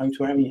weeks ago at home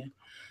to Amiens.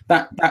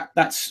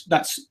 That's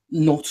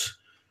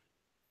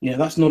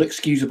not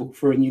excusable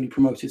for a newly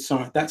promoted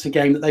side. That's a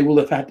game that they will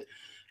have had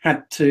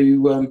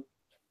to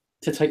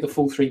take the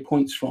full 3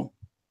 points from.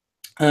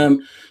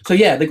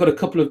 They've got a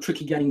couple of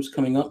tricky games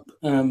coming up.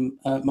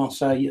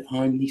 Marseille at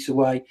home, Nice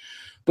away,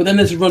 but then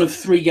there's a run of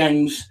 3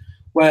 games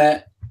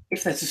where,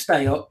 if they're to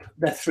stay up,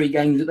 they're 3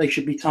 games that they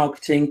should be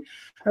targeting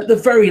at the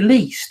very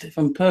least. If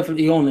I'm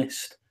perfectly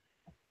honest,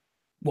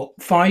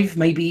 5,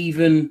 maybe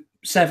even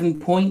 7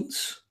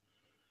 points.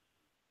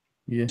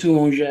 Yeah. To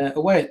Angers,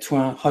 away at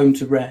Troyes, home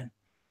to Rennes.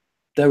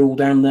 They're all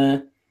down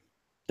there.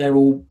 They're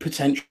all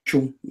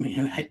potential.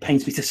 It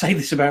pains me to say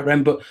this about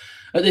Rennes, but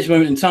at this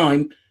moment in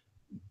time,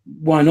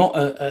 why not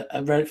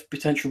a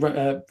potential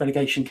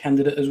relegation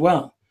candidate as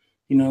well?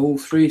 All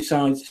three of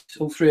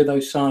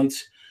those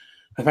sides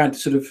have had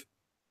sort of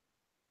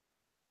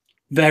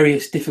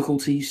various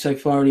difficulties so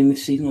far in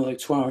this season, although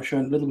Troyes are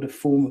showing a little bit of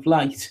form of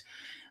late.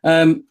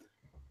 But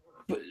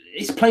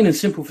it's plain and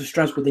simple for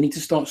Strasbourg. They need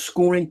to start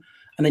scoring.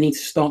 And they need to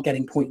start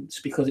getting points,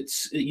 because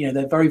it's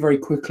they're very, very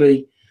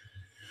quickly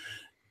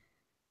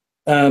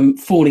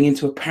falling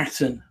into a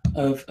pattern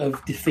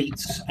of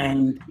defeats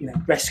and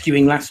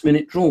rescuing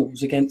last-minute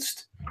draws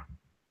against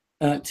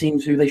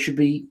teams who they should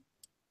be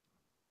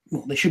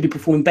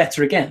performing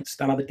better against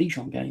than other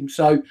Dijon games.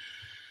 So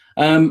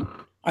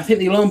I think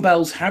the alarm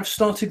bells have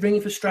started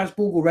ringing for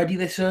Strasbourg already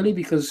this early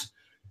because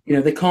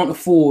they can't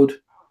afford.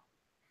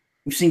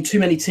 We've seen too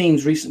many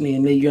teams recently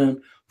in Ligue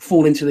 1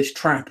 fall into this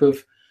trap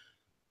of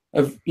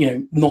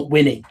not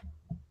winning,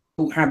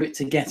 habit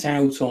to get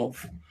out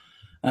of.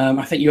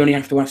 I think you only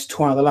have to ask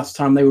Troyes the last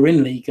time they were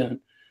in Ligue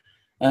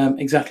 1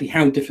 exactly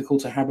how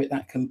difficult a habit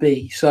that can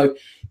be. So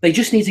they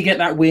just need to get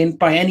that win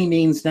by any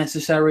means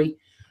necessary,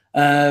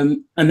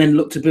 and then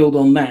look to build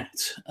on that.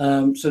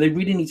 So they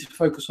really need to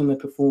focus on their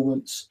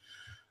performance.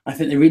 I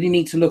think they really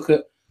need to look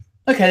at,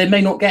 okay, they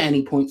may not get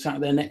any points out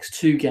of their next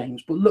 2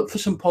 games, but look for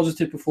some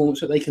positive performance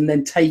that they can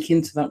then take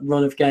into that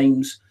run of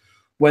games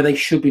where they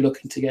should be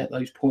looking to get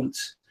those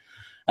points.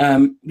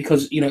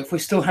 Because, if we're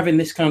still having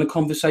this kind of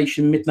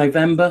conversation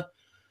mid-November,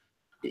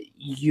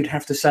 you'd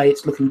have to say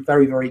it's looking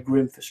very, very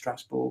grim for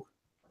Strasbourg.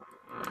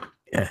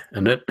 Yeah,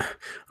 and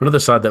another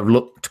side that have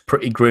looked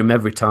pretty grim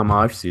every time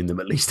I've seen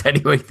them, at least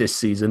anyway, this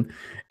season,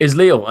 is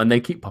Lille. And they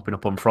keep popping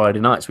up on Friday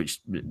nights,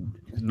 which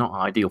is not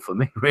ideal for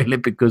me, really,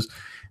 because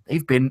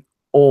they've been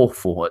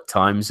awful at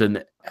times.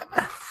 And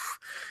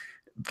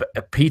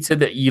Peter,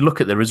 that you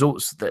look at the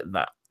results,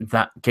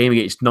 that game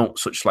against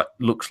Nantes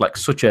looks like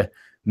such a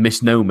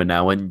misnomer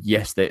now. And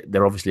yes,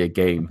 they're obviously a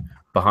game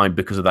behind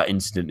because of that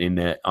incident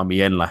in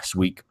Amiens last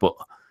week. But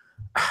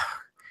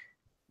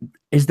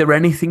is there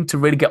anything to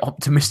really get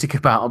optimistic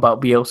about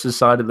Bielsa's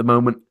side at the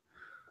moment?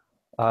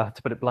 To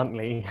put it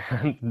bluntly,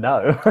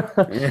 no.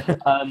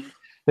 Yeah.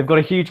 They've got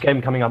a huge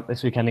game coming up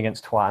this weekend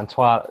against Troyes, and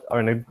Troyes are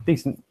in a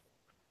decent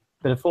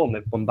bit of form.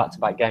 They've won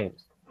back-to-back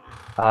games.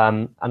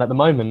 And at the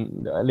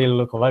moment, Lille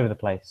look all over the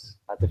place.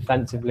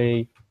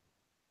 Defensively,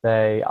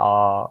 they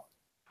are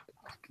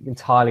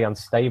entirely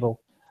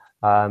unstable.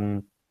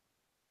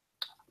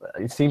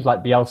 It seems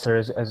like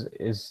Bielsa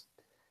is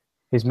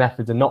his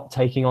methods are not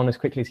taking on as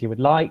quickly as he would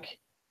like.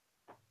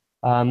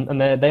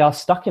 And they are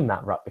stuck in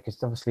that rut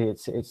because obviously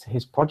it's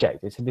his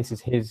project. This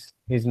is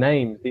his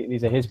name.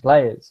 These are his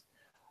players.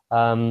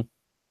 I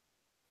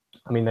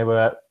mean, they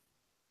were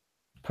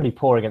pretty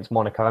poor against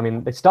Monaco. I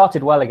mean, they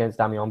started well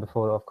against Amiens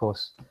before, of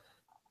course,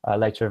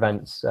 later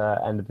events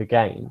ended the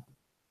game.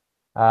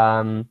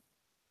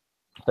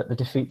 But the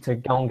defeat to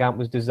Guingamp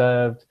was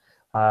deserved.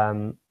 I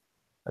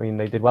mean,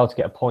 they did well to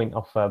get a point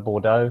off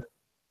Bordeaux.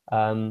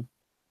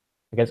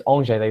 Against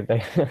Angers,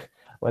 they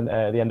when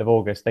at the end of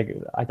August,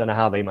 I don't know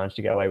how they managed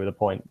to get away with a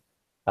point.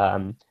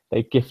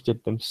 They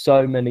gifted them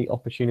so many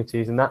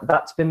opportunities, and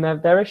that's been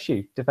their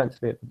issue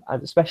defensively,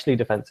 especially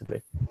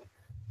defensively.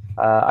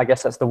 I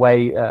guess that's the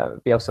way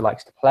Bielsa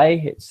likes to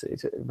play. It's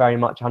very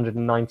much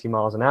 190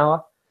 miles an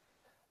hour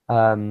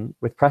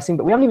with pressing,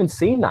 but we haven't even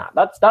seen that.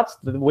 That's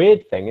the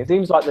weird thing. It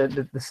seems like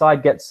the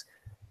side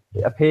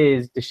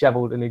appears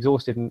dishevelled and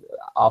exhausted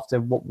after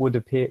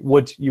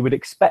what you would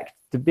expect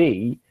to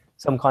be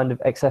some kind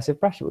of excessive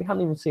pressure. We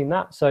haven't even seen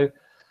that. So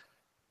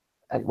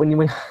I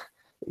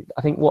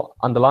think what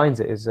underlines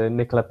it is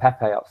Nicolas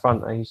Pepe up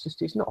front. And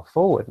he's not a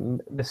forward.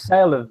 And the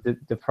sale of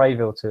de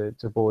Préville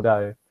to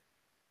Bordeaux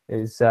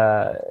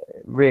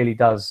really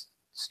does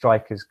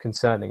strike as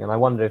concerning. And I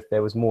wonder if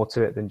there was more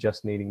to it than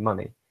just needing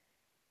money,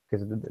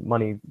 because the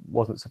money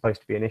wasn't supposed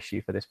to be an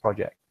issue for this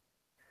project.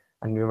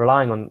 And you're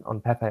relying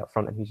on Pepe up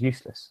front, and he's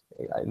useless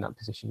in that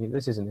position.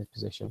 This isn't his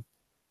position.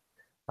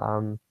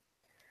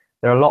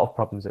 There are a lot of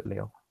problems at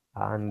Lille,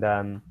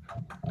 and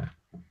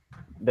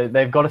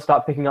they've got to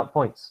start picking up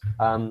points.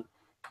 And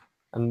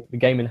the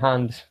game in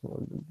hand,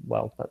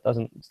 well, that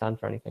doesn't stand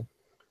for anything.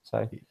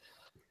 So,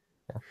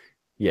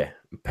 yeah.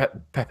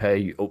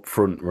 Pepe up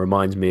front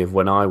reminds me of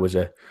when I was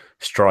a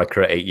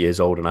striker at 8 years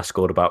old and I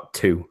scored about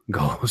 2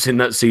 goals in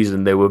that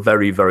season. They were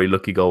very, very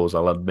lucky goals,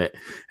 I'll admit.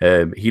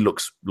 He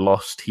looks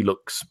lost. He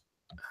looks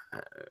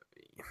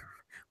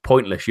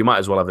pointless. You might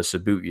as well have a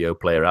Sabutio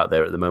player out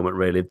there at the moment,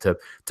 really, to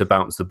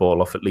bounce the ball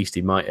off. At least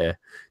he might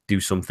do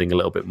something a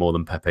little bit more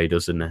than Pepe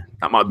does, and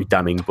that might be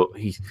damning. But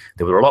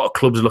there were a lot of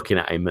clubs looking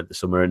at him at the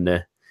summer,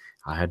 and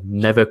I had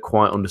never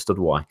quite understood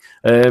why.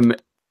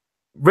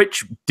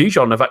 Rich,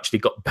 Dijon have actually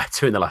got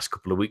better in the last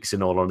couple of weeks,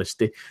 in all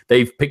honesty.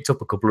 They've picked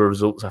up a couple of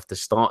results after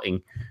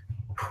starting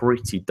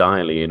pretty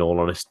direly, in all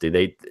honesty.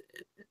 They're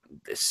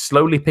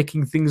slowly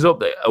picking things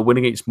up. A win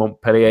against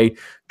Montpellier,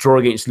 draw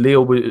against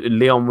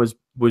Lyon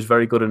was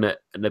very good, and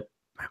they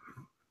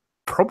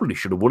probably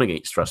should have won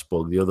against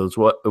Strasbourg the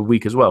other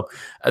week as well.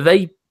 Are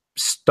they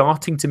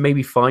starting to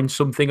maybe find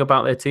something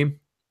about their team?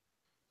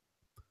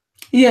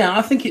 Yeah,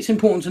 I think it's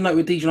important to note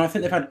with Dijon, I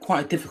think they've had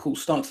quite a difficult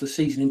start to the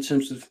season in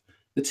terms of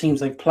the teams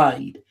they've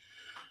played.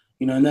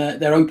 And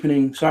they're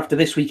opening, so after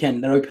this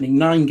weekend, they're opening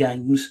 9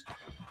 games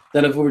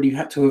that have already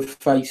had to have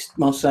faced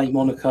Marseille,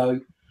 Monaco,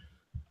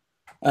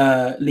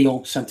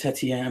 Lyon,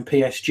 Saint-Etienne, and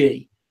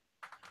PSG.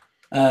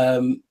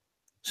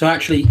 So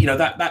actually,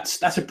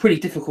 that's a pretty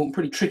difficult,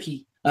 pretty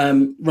tricky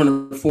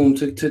run of form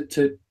to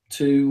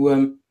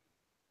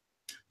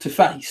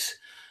face.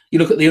 You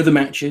look at the other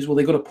matches. Well,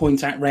 they got a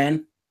point at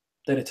Rennes.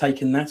 they'd have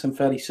taken that. I'm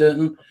fairly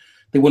certain.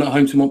 They won at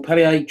home to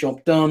Montpellier,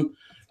 job done.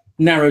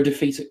 Narrow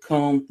defeat at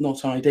Caen,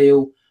 not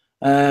ideal.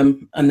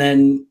 And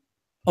then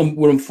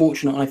we're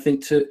unfortunate, I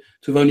think, to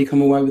have only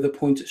come away with a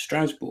point at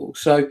Strasbourg.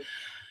 So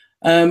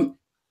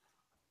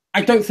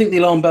I don't think the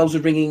alarm bells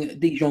are ringing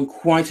Dijon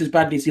quite as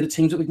badly as the other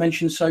teams that we've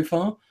mentioned so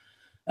far.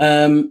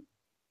 But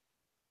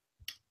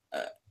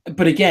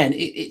again,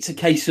 it's a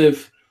case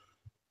of,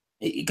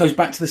 it goes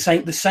back to the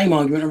same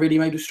argument I really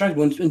made with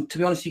Strasbourg. And to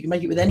be honest, you can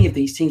make it with any of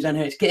these teams down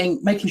here.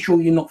 It's making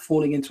sure you're not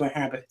falling into a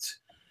habit.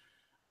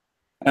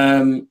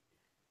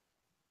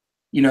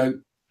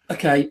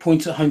 Okay,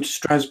 points at home to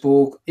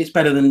Strasbourg. It's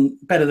better than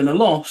a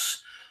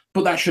loss,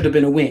 but that should have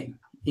been a win.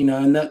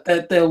 And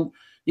that they'll,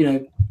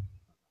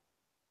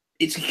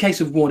 it's a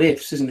case of what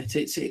ifs, isn't it?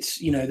 It's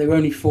they're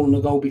only fallen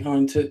a goal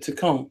behind to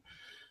Caen.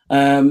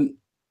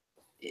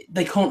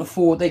 They can't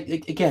afford. They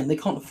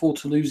can't afford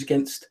to lose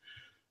against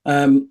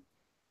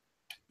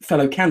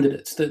fellow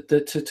candidates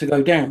to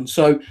go down.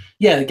 So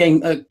yeah, a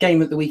game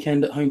at the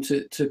weekend at home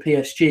to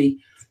PSG.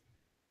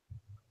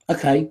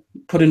 Okay,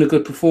 put in a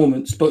good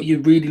performance, but you're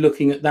really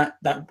looking at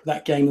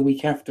that game the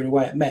week after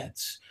away at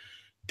Metz,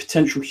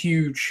 potential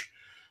huge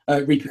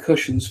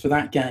repercussions for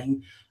that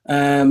game,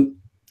 and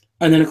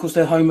then of course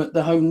they're home at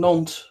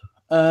Nantes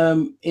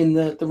in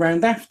the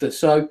round after.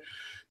 So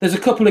there's a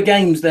couple of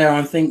games there,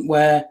 I think,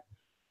 where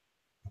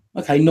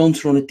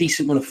Nantes are on a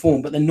decent run of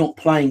form, but they're not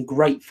playing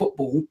great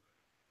football.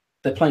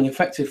 They're playing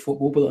effective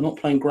football, but they're not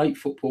playing great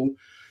football.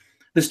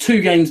 There's two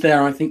games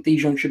there I think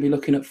Dijon should be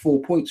looking at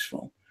 4 points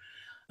from.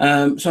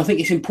 So I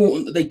think it's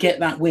important that they get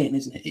that win,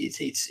 isn't it?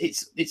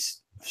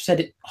 It's I've said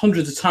it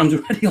hundreds of times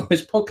already on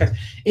this podcast.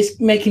 It's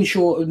making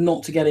sure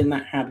not to get in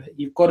that habit.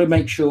 You've got to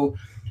make sure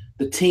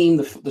the team,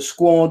 the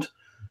squad,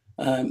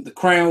 the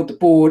crowd, the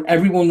board,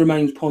 everyone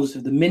remains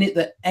positive. The minute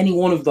that any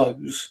one of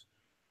those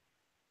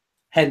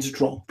heads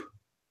drop,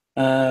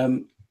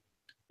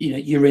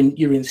 you're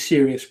in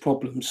serious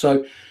problems.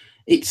 So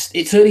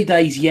it's early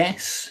days,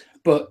 yes,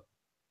 but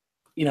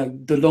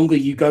the longer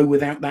you go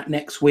without that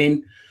next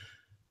win,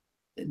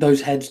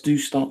 those heads do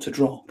start to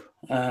drop.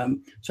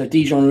 So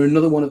Dijon are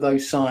another one of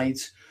those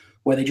sides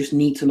where they just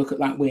need to look at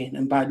that win,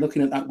 and by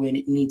looking at that win,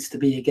 it needs to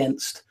be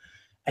against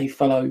a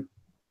fellow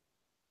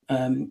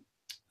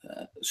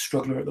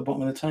struggler at the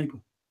bottom of the table.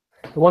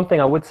 The one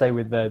thing I would say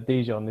with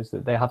Dijon is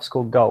that they have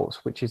scored goals,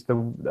 which is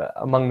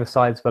among the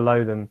sides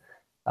below them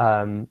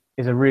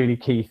is a really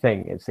key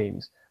thing, it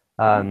seems.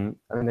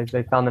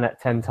 They've found the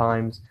net 10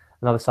 times.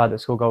 Another side that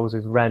scored goals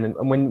is Rennes.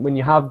 And when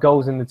you have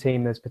goals in the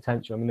team, there's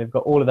potential. They've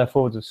got all of their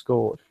forwards have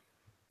scored.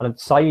 And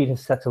Saïd has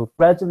settled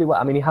relatively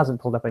well. He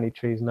hasn't pulled up any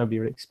trees. Nobody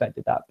really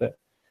expected that. But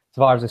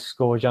Tavares has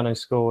scored. Jeannot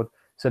scored.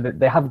 So that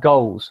they have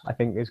goals, I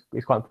think,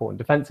 is quite important.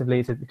 Defensively,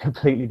 it's a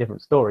completely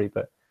different story.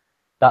 But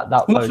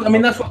that's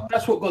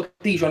what got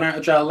Dijon out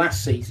of jail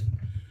last season.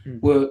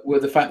 Were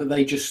the fact that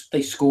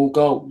they score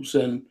goals,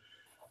 and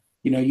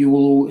you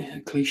will,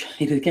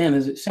 cliched again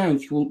as it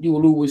sounds, you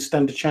will always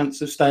stand a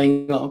chance of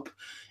staying up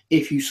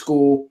if you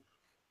score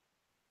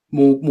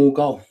more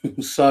goals.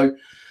 So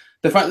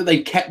the fact that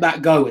they kept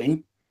that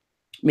going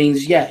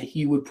means,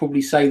 you would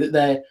probably say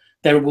that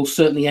they will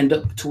certainly end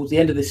up towards the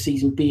end of this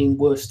season being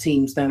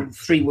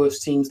three worse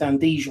teams than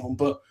Dijon.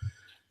 But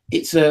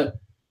it's a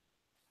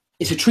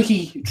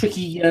tricky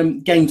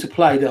game to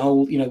play. The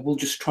whole, we'll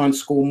just try and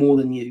score more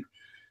than you.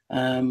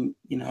 I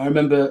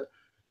remember.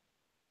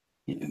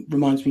 It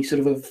reminds me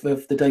sort of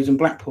the days when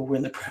Blackpool were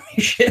in the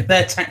Premiership.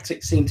 Their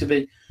tactics seem to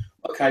be,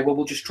 okay, well,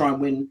 we'll just try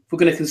and win. If we're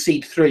going to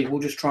concede 3,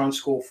 we'll just try and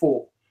score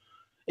 4.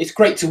 It's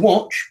great to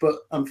watch, but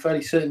I'm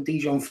fairly certain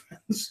Dijon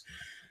fans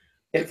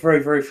get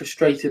very, very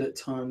frustrated at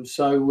times.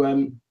 So,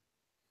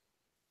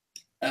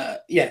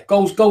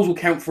 goals will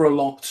count for a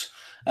lot,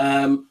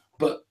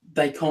 but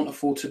they can't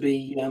afford to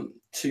be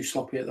too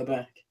sloppy at the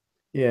back.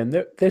 Yeah, and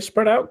they're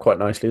spread out quite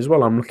nicely as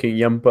well. I'm looking at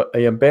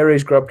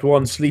Yambere's grabbed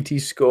 1, Sleety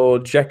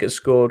scored, Xhaka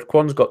scored,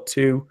 Kwon's got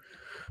 2.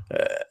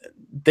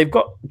 They've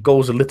got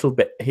goals a little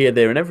bit here,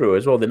 there, and everywhere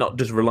as well. They're not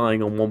just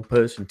relying on one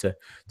person to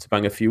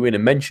bang a few in.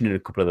 And mentioning a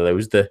couple of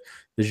those, the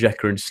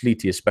Xhaka and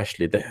Sleety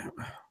especially,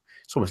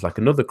 it's almost like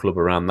another club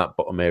around that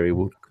bottom area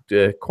would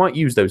quite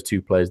use those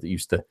 2 players that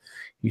used to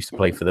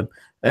play for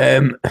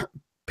them.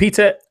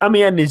 Peter,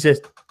 Amiens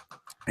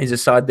is a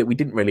side that we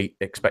didn't really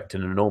expect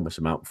an enormous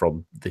amount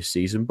from this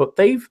season, but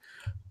they've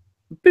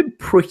been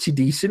pretty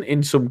decent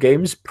in some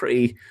games.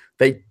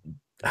 They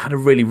had a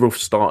really rough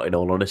start, in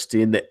all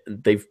honesty, and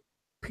they've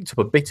picked up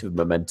a bit of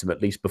momentum,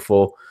 at least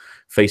before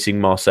facing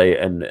Marseille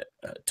and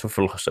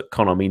tougher loss at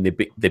Caen.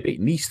 They beat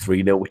Nice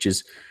 3-0, which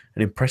is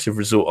an impressive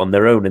result on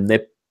their own, and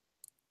they're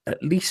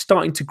at least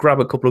starting to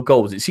grab a couple of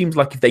goals. It seems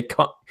like if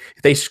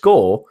they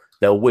score,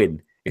 they'll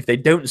win. If they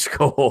don't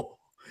score,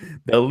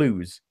 they'll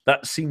lose.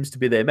 That seems to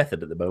be their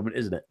method at the moment,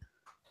 isn't it?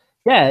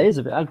 Yeah, it is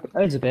a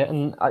bit,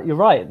 and you're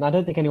right. And I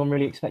don't think anyone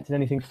really expected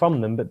anything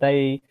from them, but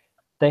they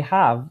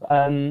have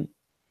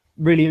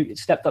really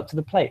stepped up to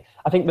the plate.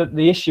 I think that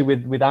the issue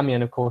with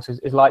Amiens, of course,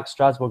 is like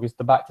Strasbourg, is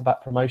the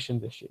back-to-back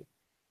promotions issue.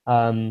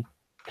 Coming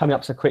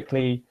up so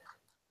quickly,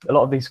 a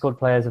lot of these squad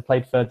players have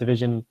played third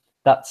division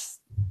that's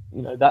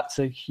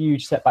a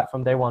huge setback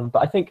from day one.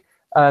 But I think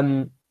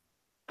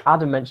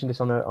Adam mentioned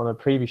this on a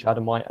previous show.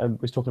 Adam White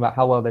was talking about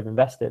how well they've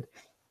invested,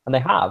 and they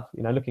have.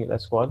 Looking at their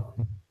squad,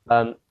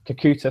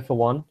 Kakuta for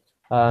one,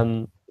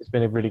 it's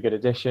been a really good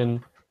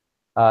addition.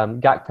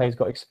 Gakpe's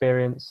got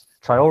experience.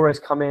 Traore's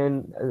come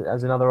in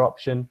as another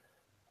option,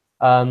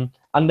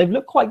 and they've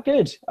looked quite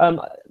good. There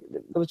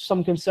was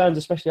some concerns,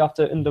 especially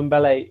after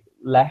Ndombele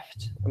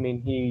left. I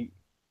mean,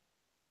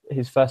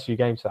 his first few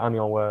games for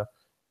Amiens were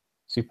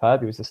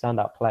superb. He was the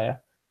standout player,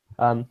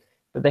 but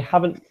they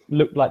haven't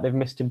looked like they've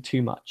missed him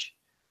too much,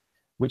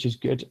 which is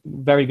good.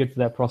 Very good for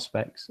their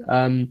prospects.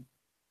 I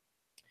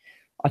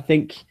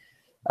think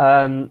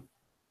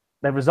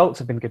their results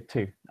have been good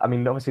too. I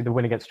mean, obviously the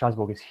win against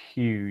Strasbourg is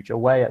huge.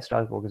 Away at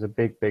Strasbourg is a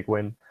big, big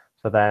win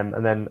for them.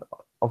 And then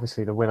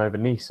obviously the win over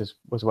Nice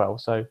as well.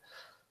 So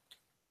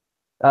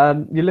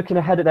you're looking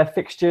ahead at their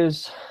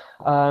fixtures.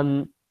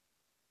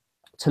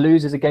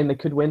 Toulouse is a game they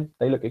could win.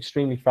 They look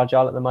extremely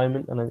fragile at the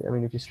moment. And I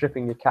mean, if you're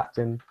stripping your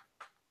captain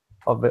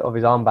of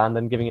his armband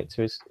and giving it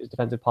to his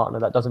defensive partner,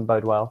 that doesn't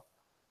bode well.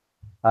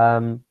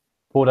 Bordeaux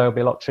will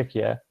be a lot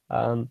trickier.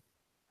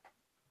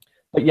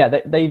 But yeah,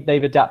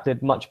 they've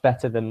adapted much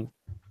better than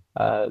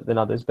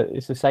others. But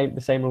it's the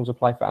same rules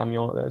apply for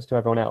Amiens as to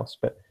everyone else.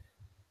 But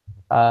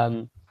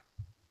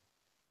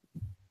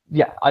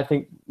yeah, I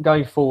think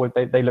going forward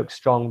they look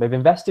strong. They've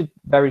invested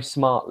very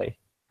smartly,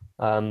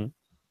 and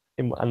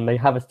they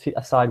have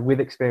a side with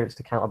experience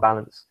to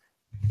counterbalance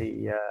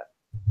the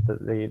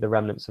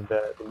remnants of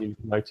the new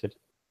promoted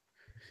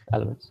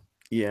elements.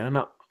 Yeah,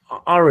 and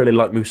I really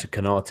like Moussa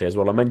Konate as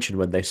well. I mentioned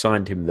when they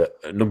signed him that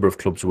a number of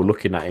clubs were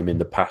looking at him in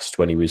the past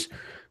when he was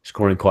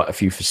scoring quite a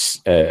few for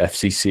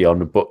FCC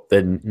on, but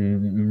then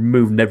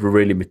move never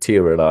really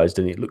materialised,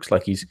 and it looks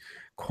like he's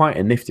quite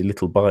a nifty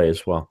little buy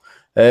as well.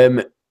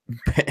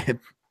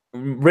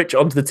 Rich,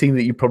 onto the team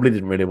that you probably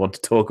didn't really want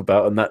to talk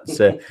about, and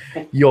that's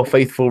your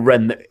faithful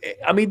Rennes.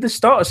 I mean, the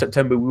start of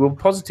September, we were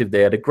positive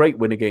they had a great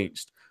win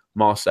against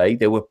Marseille.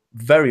 They were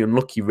very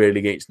unlucky, really,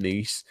 against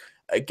Nice.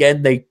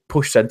 Again, they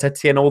pushed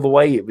Saint-Etienne all the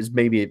way. It was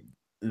maybe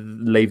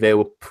Levy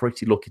were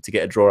pretty lucky to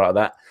get a draw out of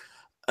that.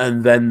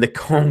 And then the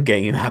Caen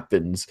game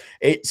happens.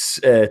 It's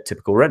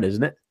typical Rennes,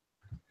 isn't it?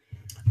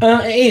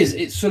 It is.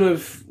 It's sort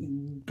of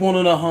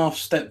 1.5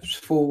 steps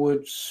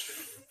forwards,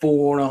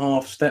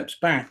 4.5 steps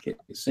back, it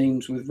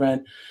seems, with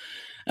Rennes.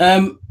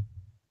 One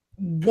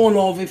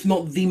of, if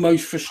not the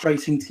most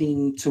frustrating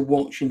team to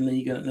watch in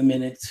Liga at the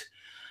minute.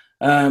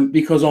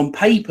 Because on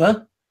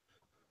paper,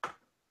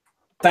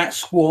 that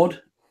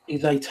squad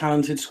is a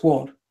talented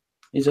squad.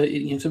 It's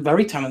a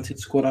very talented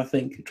squad, I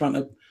think. Trying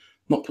to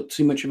not put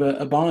too much of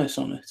a bias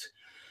on it.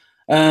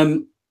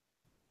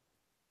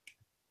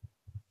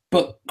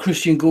 But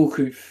Christian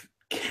Gourcuff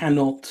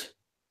cannot.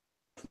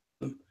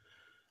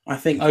 I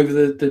think over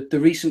the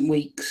recent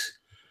weeks,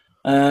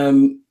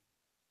 perhaps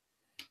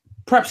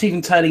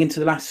even tailing into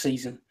the last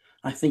season,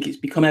 I think it's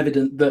become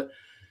evident that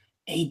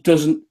he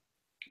doesn't,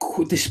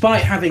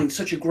 despite having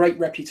such a great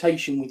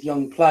reputation with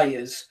young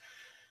players,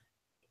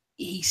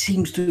 he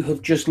seems to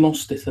have just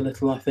lost it a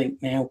little, I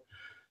think, now,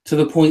 to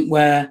the point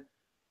where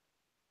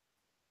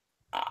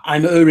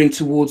I'm erring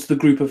towards the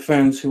group of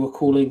fans who are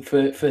calling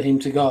for him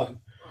to go.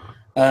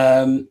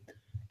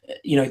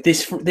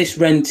 This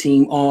Rennes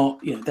team are,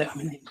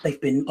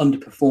 they've been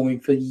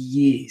underperforming for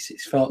years.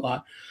 It's felt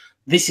like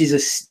this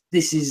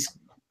is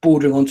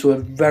bordering onto a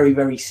very,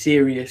 very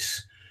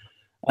serious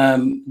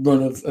run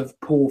of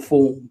poor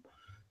form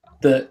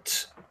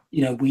that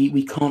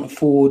we can't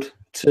afford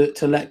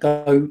to let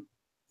go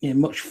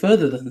much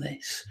further than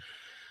this.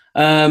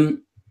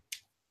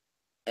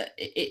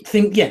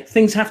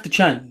 Things have to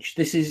change.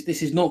 This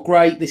is not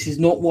great. This is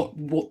not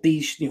what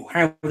these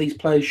how these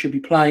players should be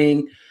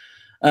playing.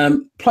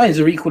 Players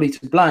are equally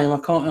to blame. I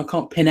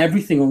can't pin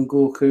everything on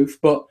Gourcuff,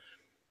 but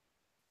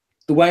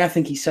the way I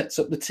think he sets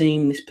up the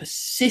team, this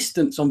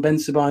persistence on Ben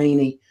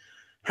Sebaini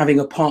having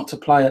a part to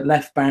play at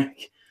left back,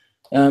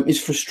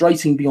 is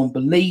frustrating beyond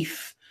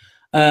belief.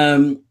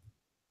 Sarr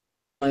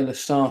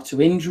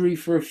to injury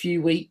for a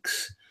few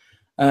weeks,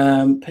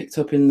 picked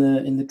up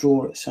in the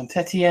draw at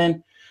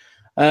Saint-Etienne.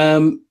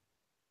 There's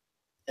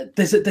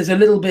a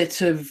little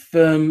bit of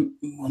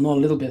not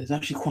a little bit. There's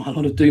actually quite a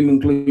lot of doom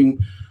and gloom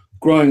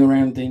growing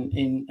around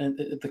in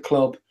at the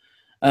club.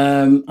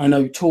 I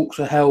know talks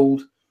are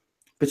held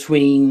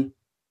between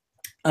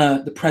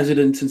the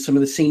president and some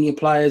of the senior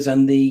players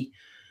and the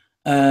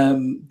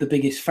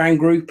biggest fan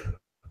group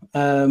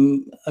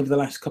over the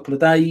last couple of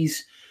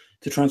days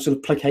to try and sort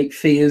of placate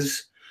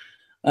fears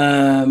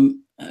and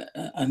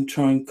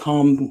try and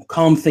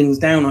calm things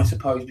down, I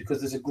suppose, because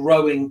there is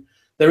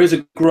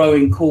a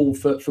growing call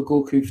for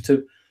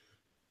Gourcuff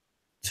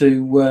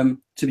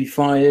to be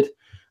fired.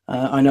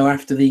 I know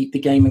after the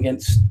game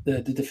against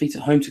the defeat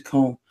at home to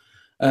Caen,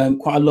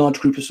 quite a large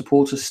group of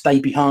supporters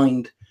stayed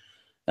behind,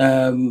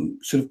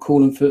 sort of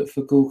calling for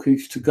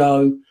Gourcuff to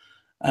go.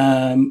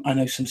 I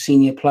know some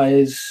senior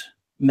players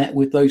met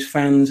with those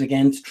fans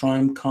again to try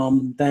and calm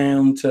them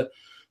down, to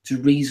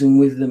reason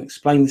with them,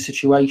 explain the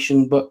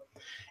situation. But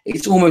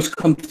it's almost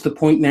come to the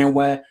point now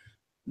where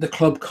the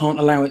club can't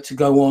allow it to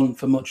go on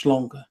for much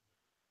longer.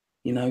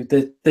 You know,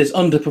 there's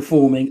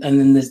underperforming, and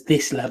then there's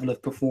this level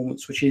of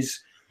performance, which is,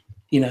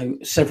 you know,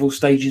 several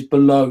stages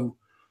below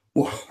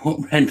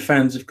what Rennes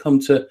fans have come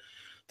to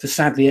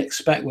sadly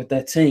expect with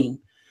their team.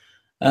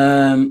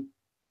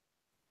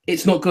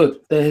 It's not good.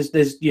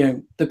 There's you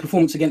know, the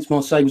performance against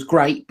Marseille was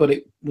great, but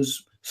it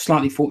was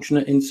slightly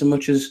fortunate in so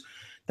much as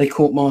they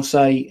caught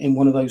Marseille in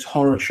one of those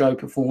horror show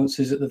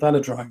performances at the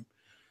Velodrome.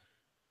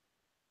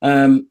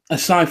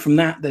 Aside from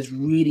that, there's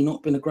really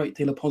not been a great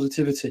deal of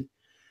positivity,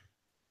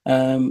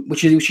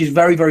 which is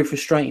very, very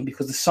frustrating,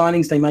 because the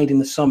signings they made in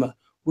the summer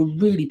were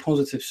really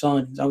positive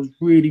signings. I was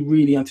really,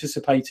 really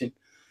anticipating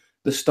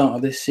the start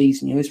of this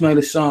season. You know, Ismaïla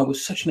Sarr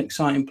was such an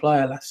exciting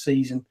player last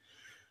season.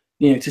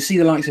 You know, to see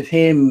the likes of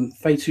him,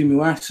 Fatou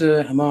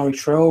Mouassa, Amari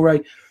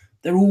Traore,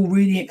 they're all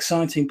really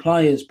exciting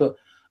players, but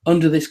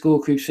under this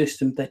Gourcuff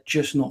system, they're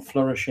just not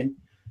flourishing.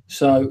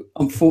 So,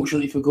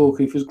 unfortunately for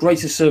Gourcuff, as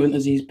great a servant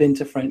as he's been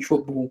to French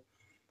football,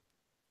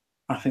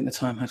 I think the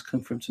time has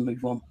come for him to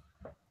move on.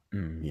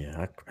 Yeah,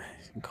 I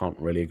can't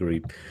really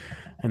agree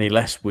any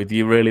less with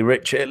you, really,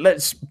 Rich.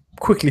 Let's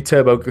quickly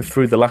turbo go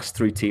through the last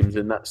three teams,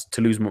 and that's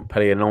Toulouse,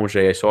 Montpellier, and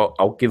Angers. So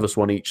I'll give us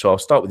one each. So I'll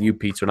start with you,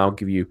 Peter, and I'll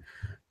give you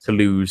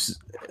Toulouse.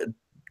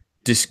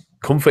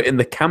 Discomfort in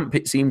the camp,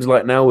 it seems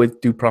like now, with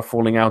Duprat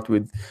falling out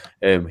with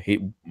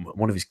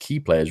one of his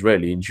key players,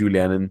 really, in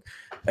Julien, and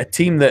a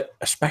team that,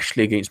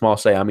 especially against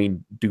Marseille, I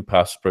mean,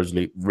 Duprat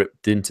supposedly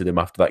ripped into them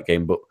after that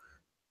game, but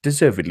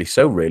deservedly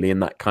so, really, in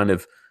that kind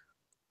of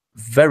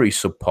very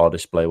subpar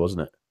display,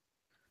 wasn't it?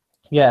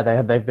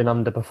 Yeah, they've been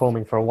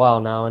underperforming for a while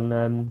now,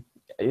 and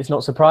it's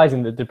not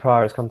surprising that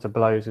Duprat has come to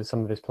blows with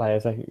some of his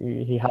players.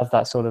 He has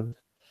that sort of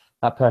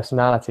that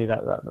personality,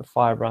 that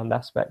firebrand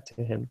aspect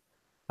to him.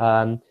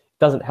 It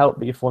doesn't help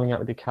that you're falling out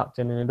with your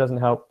captain, and it doesn't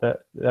help that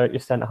they're at your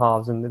centre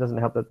halves, and it doesn't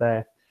help that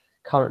they're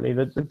currently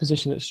the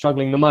position that's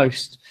struggling the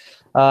most.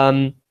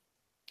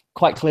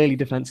 Quite clearly,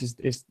 defence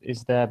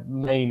is their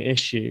main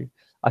issue.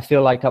 I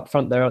feel like up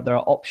front there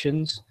are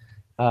options.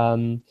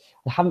 They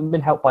haven't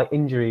been helped by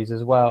injuries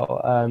as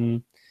well.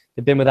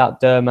 They've been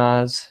without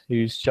Dermaz,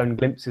 who's shown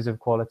glimpses of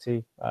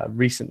quality very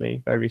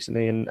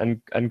recently,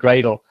 and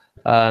Gradel.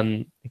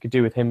 You could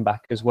do with him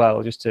back as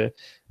well, just to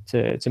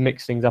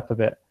mix things up a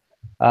bit.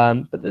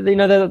 But you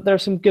know, there are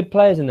some good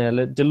players in there.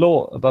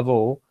 Delort above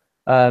all.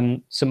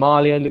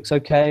 Somalia looks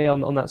okay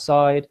on that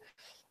side.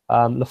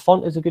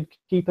 Lafont is a good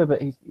keeper,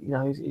 but he's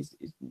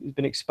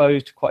been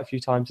exposed quite a few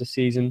times this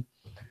season.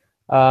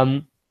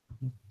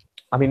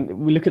 I mean,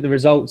 we look at the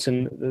results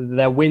and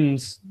their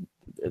wins.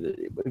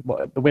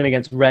 The win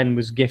against Rennes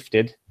was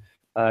gifted,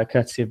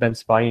 courtesy of Ben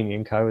Spaini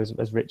and co,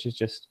 as Rich has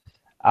just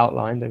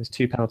outlined. There was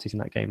 2 penalties in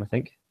that game, I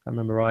think, if I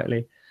remember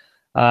rightly.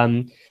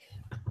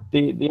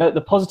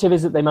 The positive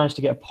is that they managed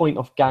to get a point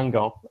off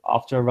Guingamp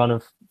after a run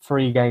of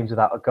 3 games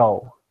without a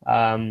goal,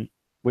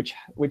 which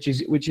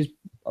is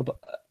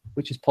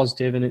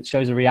positive, and it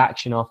shows a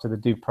reaction after the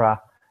Duprat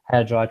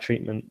hairdryer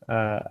treatment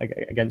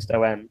against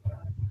OM.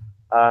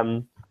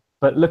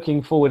 But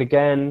looking forward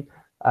again,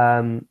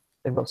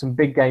 they've got some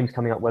big games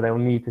coming up where they'll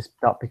need to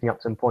start picking up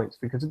some points,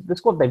 because the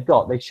squad they've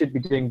got, they should be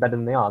doing better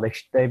than they are.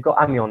 They've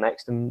got Amiens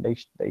next, and they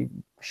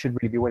should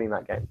really be winning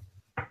that game.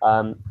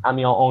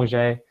 Amiens,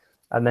 Angers,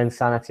 and then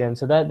Saint-Etienne.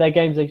 So they're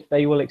games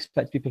they will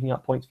expect to be picking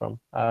up points from.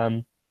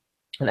 And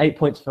 8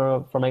 points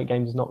from 8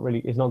 games is not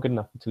good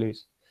enough for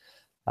Toulouse.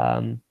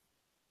 But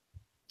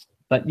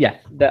yeah,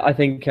 I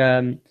think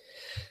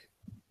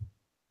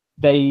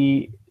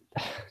they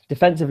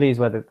defensively is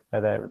where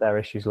their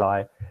issues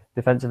lie.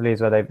 Defensively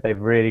is where they've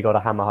really got to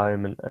hammer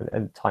home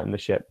and tighten the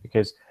ship,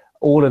 because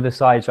all of the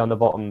sides around the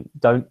bottom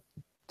don't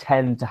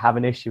tend to have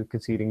an issue with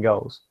conceding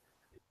goals.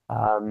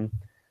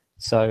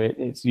 So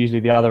it's usually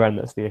the other end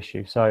that's the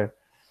issue. So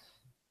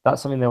that's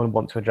something they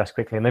want to address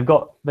quickly. And they've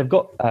got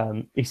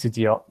Issa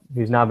Diop,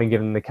 who's now been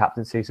given the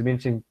captaincy. So it'll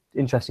be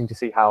interesting to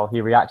see how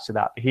he reacts to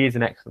that. He is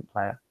an excellent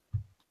player.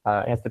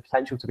 He has the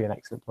potential to be an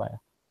excellent player.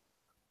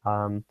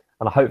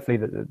 And hopefully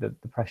the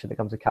pressure that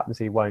comes with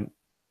captaincy won't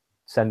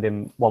send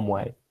him one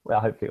way. Well,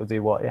 hopefully it'll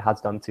do what it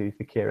has done to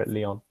Fekir at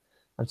Lyon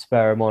and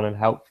spur him on and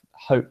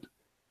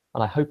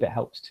I hope it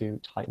helps to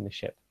tighten the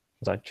ship,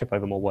 as I trip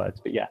over more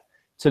words. But yeah,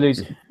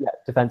 Toulouse,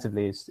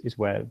 defensively is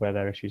where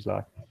their issues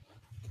lie.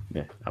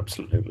 Yeah,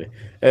 absolutely.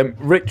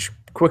 Rich,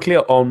 quickly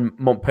on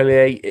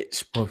Montpellier,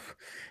 it's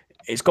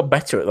got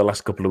better at the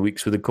last couple of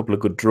weeks with a couple of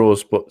good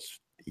draws, but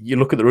you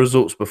look at the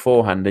results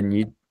beforehand and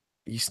you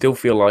still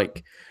feel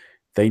like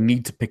they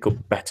need to pick up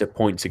better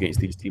points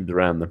against these teams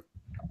around them.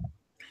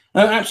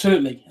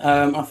 Absolutely.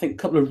 I think a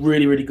couple of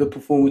really, really good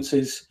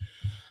performances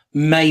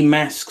may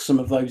mask some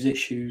of those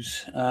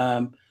issues.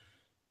 I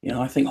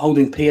think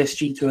holding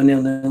PSG to a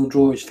 0-0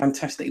 draw is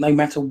fantastic, no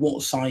matter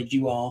what side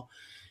you are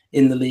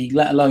in the league,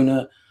 let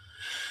alone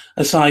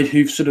a side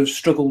who've sort of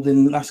struggled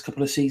in the last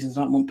couple of seasons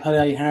like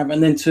Montpellier have,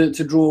 and then to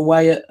draw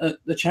away at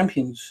the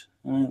champions,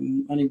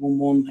 only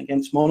 1-1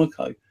 against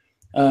Monaco.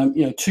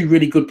 2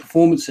 really good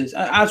performances,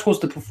 as was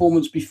the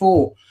performance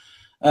before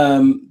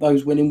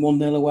those winning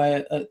 1-0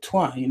 away at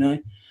Troyes, you know.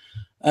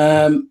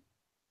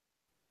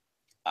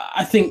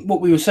 I think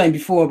what we were saying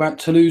before about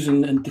Toulouse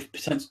and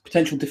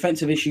potential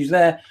defensive issues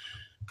there,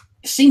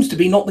 it seems to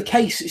be not the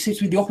case. It seems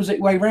to be the opposite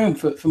way around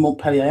for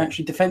Montpellier.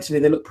 Actually, defensively,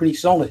 they look pretty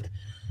solid,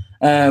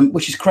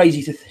 which is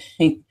crazy to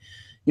think.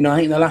 You know, I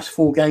think in the last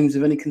 4 games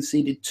they've only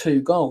conceded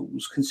 2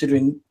 goals,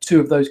 considering 2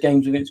 of those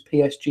games against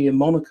PSG and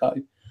Monaco.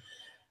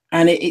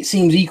 And it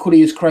seems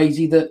equally as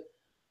crazy that,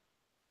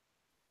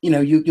 you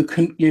know, you're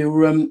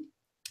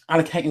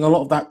allocating a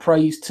lot of that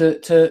praise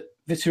to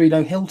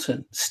Vitorino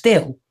Hilton.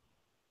 Still,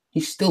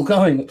 he's still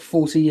going at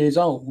 40 years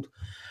old.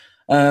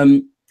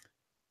 You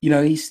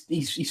know,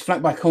 he's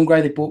flanked by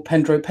Congré. They brought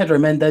Pedro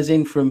Mendes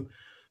in from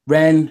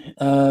Rennes,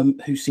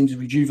 who seems a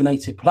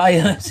rejuvenated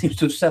player, seems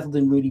to have settled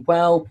in really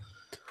well.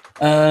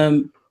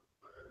 So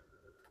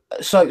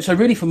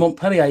really for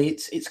Montpellier,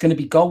 it's going to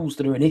be goals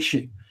that are an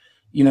issue.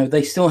 You know,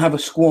 they still have a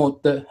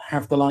squad that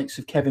have the likes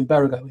of Kevin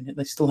Berigo in it.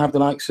 They still have the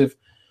likes of,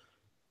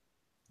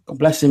 God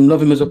bless him,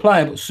 love him as a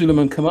player, but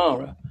Suleiman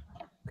Kamara.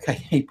 Okay,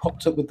 he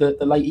popped up with the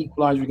late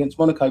equaliser against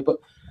Monaco, but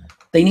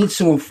they need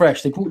someone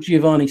fresh. They brought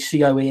Giovanni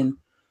Sio in,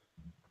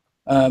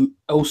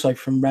 also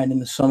from Rennes in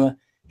the summer.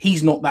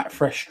 He's not that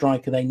fresh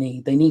striker they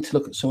need. They need to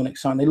look at someone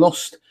exciting. They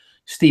lost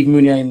Steve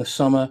Mounier in the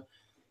summer.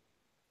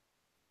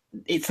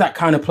 It's that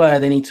kind of player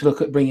they need to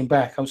look at bringing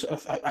back.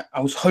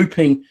 I was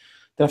hoping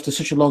that after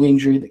such a long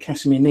injury that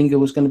Casimir Ninga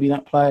was going to be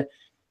that player.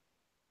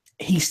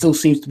 He still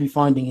seems to be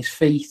finding his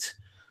feet.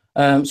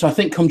 So I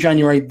think come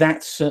January,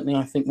 that's certainly,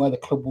 I think, where the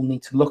club will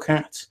need to look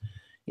at,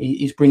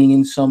 is bringing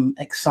in some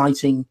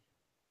exciting,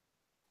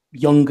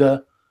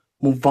 younger,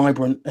 more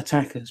vibrant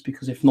attackers,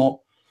 because if not,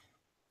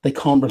 they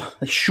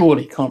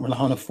surely can't rely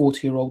on a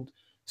 40-year-old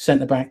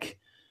centre-back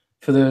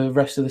for the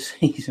rest of the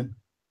season.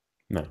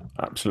 No,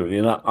 absolutely.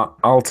 And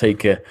I'll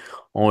take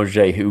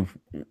Angers, who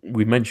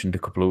we mentioned a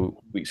couple of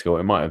weeks ago,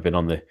 it might have been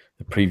on the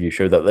preview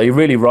show, that they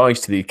really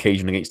rise to the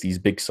occasion against these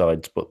big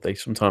sides, but they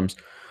sometimes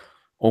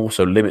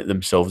also limit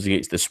themselves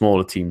against the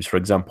smaller teams. For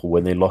example,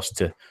 when they lost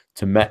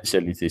to Metz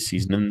earlier this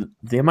season, and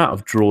the amount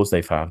of draws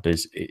they've had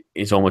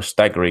is almost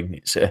staggering.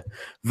 It's a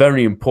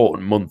very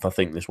important month, I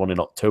think, this one in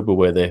October,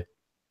 where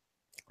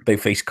they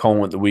face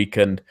Caen at the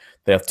weekend.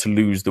 They have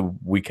Toulouse the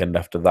weekend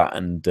after that,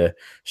 and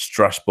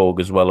Strasbourg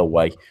as well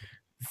away.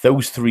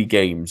 Those 3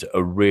 games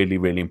are really,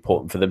 really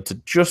important for them to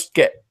just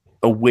get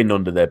a win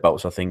under their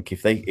belts. I think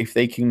if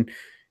they can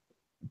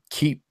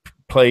keep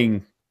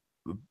playing,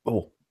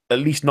 or at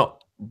least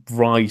not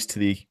rise to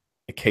the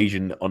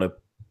occasion on a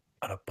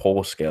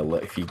poor scale,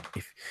 if you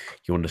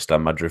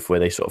understand my drift,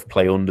 where they sort of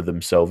play under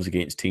themselves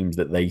against teams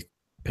that they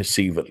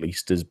perceive at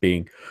least as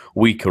being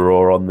weaker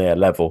or on their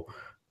level.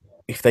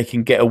 If they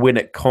can get a win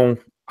at Caen,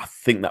 I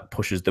think that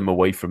pushes them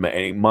away from it,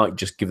 and it might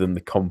just give them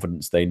the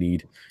confidence they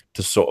need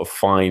to sort of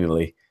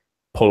finally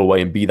pull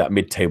away and be that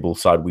mid-table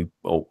side,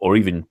 or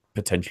even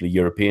potentially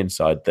European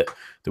side that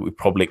we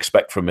probably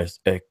expect from a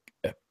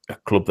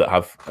club that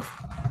have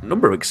a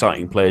number of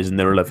exciting players in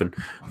their 11.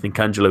 I think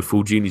Angelo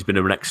Fulgini's been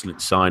an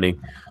excellent signing.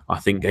 I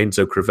think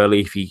Enzo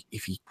Crivelli,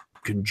 if he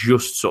can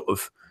just sort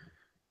of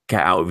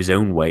get out of his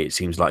own way, it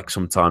seems like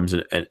sometimes,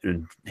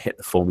 and hit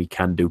the form he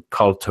can do.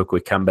 Carl Toko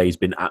Ekambi has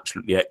been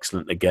absolutely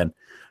excellent again.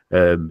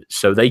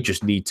 So they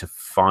just need to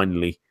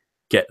finally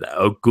get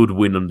a good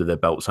win under their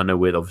belts. I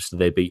know obviously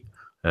they beat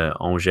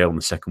Angers on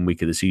the second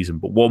week of the season,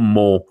 but one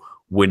more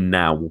win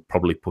now will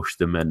probably push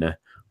them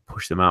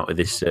out of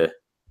this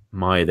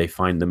mire they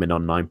find them in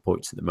on 9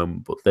 points at the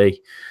moment. But they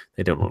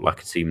don't look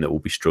like a team that will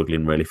be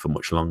struggling really for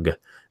much longer.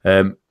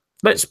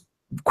 Let's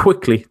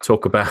quickly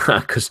talk about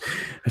that, because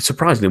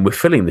surprisingly we're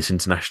filling this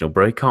international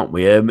break, aren't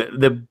we?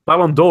 The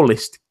Ballon d'Or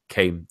list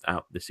came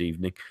out this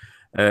evening.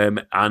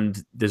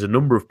 And there's a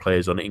number of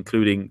players on it,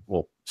 including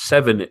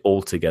 7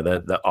 altogether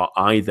that are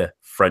either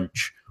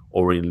French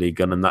or in Ligue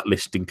 1, and that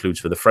list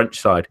includes, for the French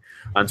side,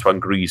 Antoine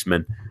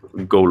Griezmann,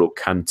 N'Golo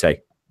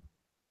Kante,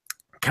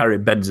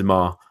 Karim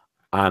Benzema,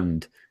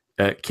 and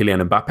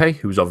Kylian Mbappe,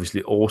 who's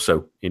obviously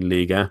also in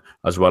Ligue 1,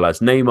 as well as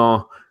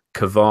Neymar,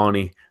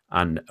 Cavani,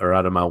 and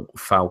Radamel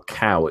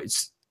Falcao.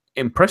 It's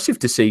impressive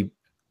to see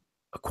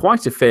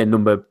quite a fair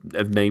number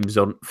of names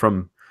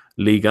from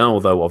Ligue 1,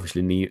 although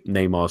obviously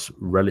Neymar's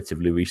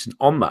relatively recent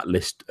on that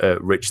list.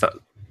 Rich, that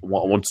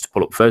what I wanted to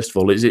pull up first of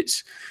all is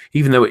it's,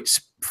 even though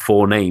it's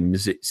 4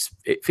 names,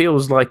 it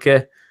feels like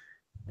a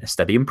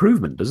steady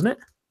improvement, doesn't it?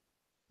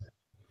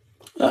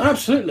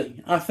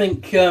 Absolutely. I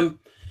think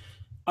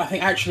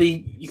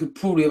actually you could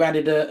probably have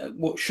added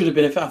what should have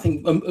been. I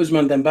think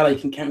Ousmane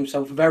Dembele can count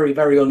himself very,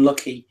 very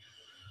unlucky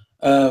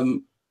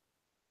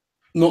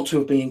not to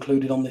have been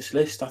included on this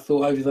list. I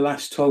thought over the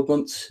last 12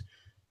 months,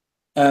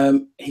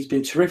 he's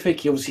been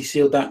terrific. He obviously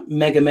sealed that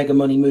mega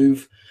money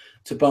move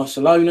to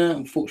Barcelona.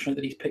 Unfortunate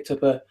that he's picked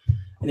up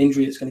an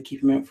injury that's going to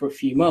keep him out for a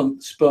few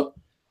months. But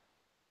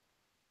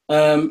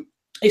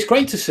it's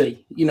great to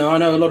see. You know, I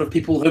know a lot of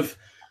people have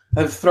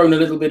thrown a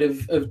little bit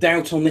of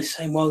doubt on this,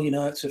 saying, well, you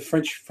know, it's a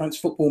France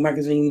Football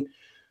Magazine,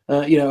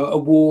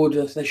 award.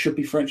 There should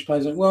be French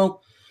players.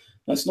 Well,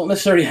 that's not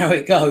necessarily how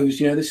it goes.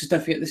 You know, this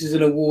is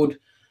an award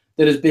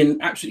that has been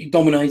absolutely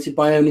dominated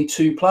by only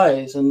 2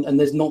 players, and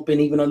there's not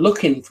been even a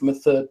look in from a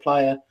third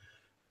player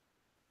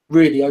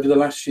really over the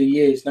last few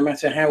years, no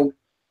matter how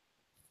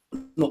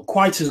not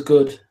quite as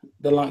good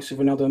the likes of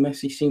Ronaldo and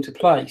Messi seem to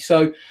play.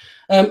 So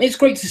it's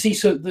great to see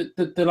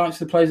the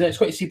likes of the players there. It's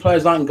great to see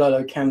players like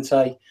N'Golo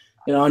Kante.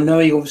 I know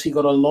he obviously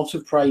got a lot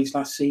of praise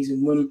last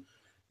season, won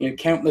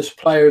countless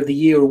Player of the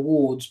Year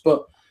awards,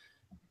 but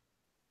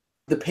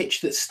the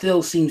pitch that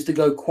still seems to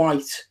go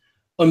quite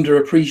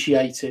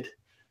underappreciated.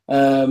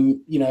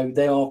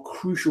 They are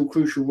crucial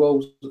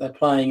roles that they're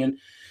playing. And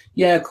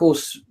yeah, of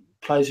course,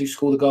 players who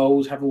score the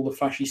goals, have all the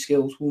flashy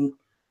skills, will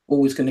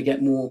always going to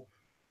get more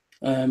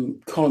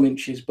column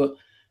inches. But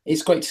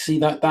it's great to see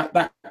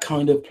that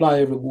kind of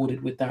player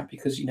rewarded with that,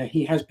 because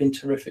he has been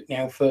terrific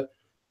now for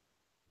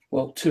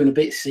 2 and a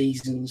bit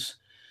seasons.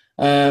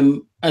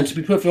 And to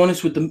be perfectly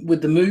honest, with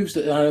the moves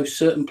that I know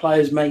certain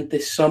players made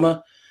this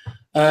summer,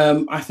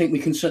 I think we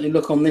can certainly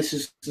look on this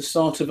as the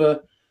start of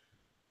a,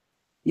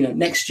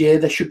 next year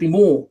there should be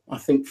more, I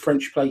think,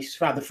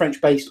 either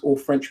French-based or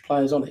French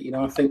players on it.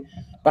 I think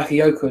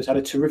Bakayoko has had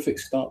a terrific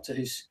start to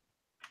his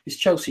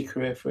Chelsea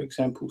career, for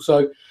example.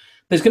 So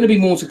there's going to be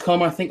more to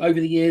come, I think, over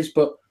the years,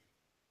 but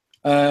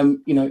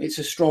it's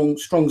a strong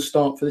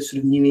start for this sort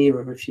of new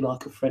era, if you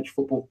like, of French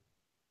football.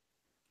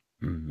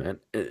 And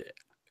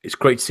it's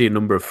great to see a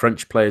number of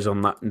French players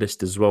on that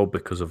list as well,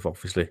 because of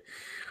obviously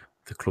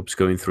the club's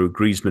going through.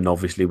 Griezmann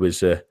obviously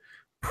was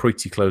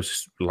pretty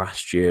close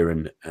last year,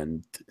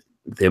 and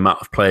the amount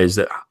of players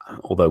that,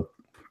 although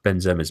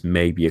Benzema's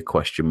maybe a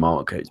question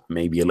mark, it's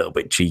maybe a little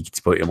bit cheeky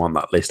to put him on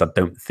that list. I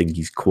don't think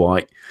he's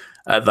quite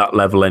at that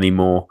level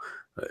anymore.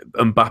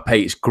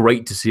 Mbappe, it's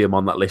great to see him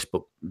on that list,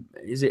 but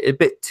is it a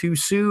bit too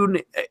soon?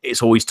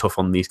 It's always tough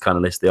on these kind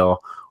of lists. They are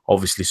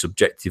obviously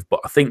subjective,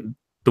 but I think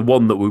the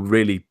one that we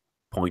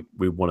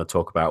want to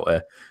talk about,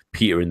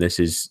 Peter, in this,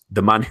 is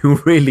the man who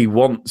really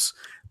wants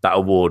that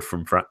award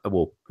from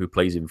who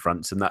plays in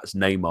France, and that's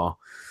Neymar.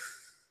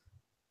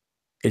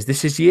 Is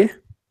this his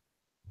year?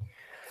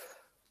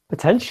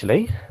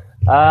 Potentially.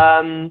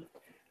 The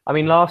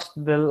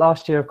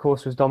last year, of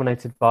course, was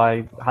dominated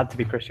had to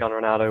be Cristiano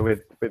Ronaldo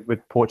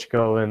with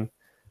Portugal and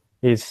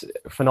his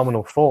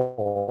phenomenal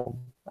form.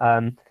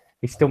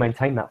 He still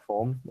maintained that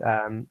form.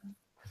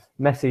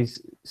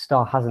 Messi's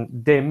star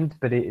hasn't dimmed,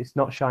 but it's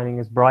not shining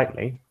as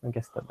brightly. I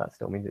guess that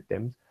still means it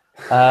dims.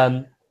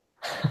 But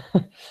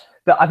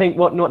I think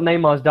what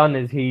Neymar's done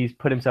is he's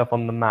put himself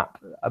on the map,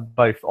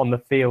 both on the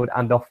field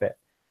and off it.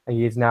 And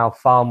he is now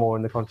far more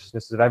in the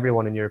consciousness of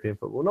everyone in European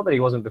football. Not that he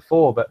wasn't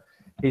before, but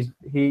his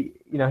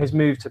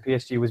move to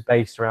PSG was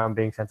based around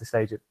being centre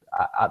stage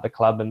at the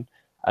club,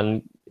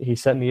 and he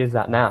certainly is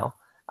that now.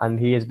 And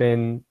he has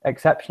been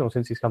exceptional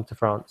since he's come to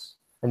France.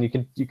 And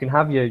you can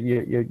have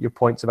your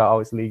points about,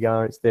 it's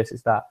Liga, it's this,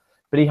 it's that,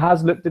 but he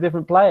has looked a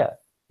different player.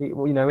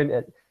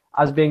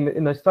 As being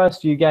in those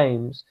first few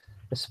games,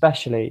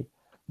 especially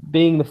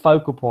being the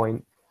focal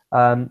point,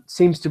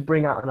 seems to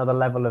bring out another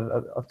level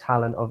of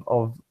talent,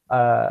 of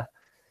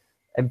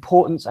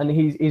importance, and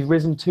he's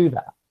risen to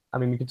that. I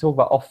mean, we can talk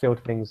about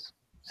off-field things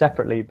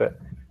separately, but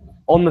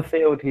on the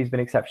field, he's been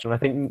exceptional. I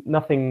think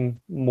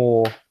nothing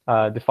more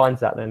defines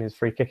that than his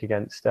free kick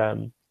against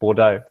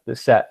Bordeaux that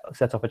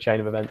set off a chain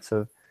of events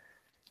of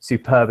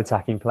superb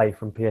attacking play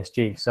from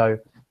PSG. So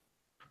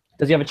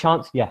does he have a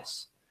chance?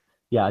 Yes.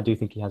 Yeah, I do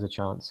think he has a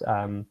chance.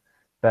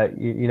 But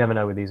you never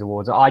know with these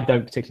awards. I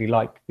don't particularly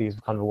like these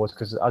kind of awards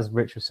because, as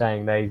Rich was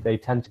saying, they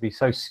tend to be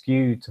so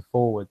skewed to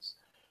forwards.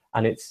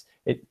 And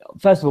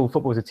first of all,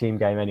 football is a team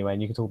game anyway,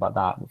 and you can talk about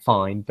that,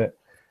 fine. But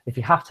if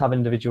you have to have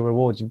individual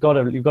rewards, you've got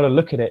to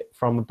look at it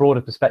from a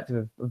broader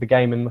perspective of the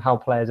game and how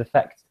players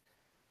affect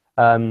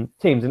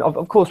teams. And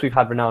of course, we've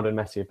had Ronaldo and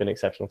Messi have been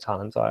exceptional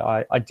talents.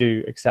 I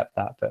do accept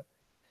that, but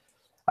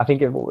I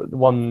think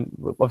one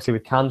obviously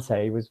with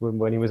Kante was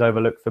when he was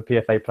overlooked for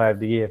PFA Player of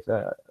the Year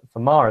for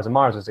Mahrez, and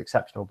Mahrez was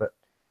exceptional. But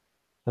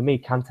for me,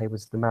 Kante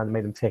was the man that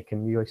made him tick,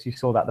 and you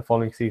saw that the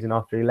following season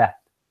after he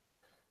left.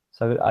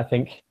 So I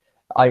think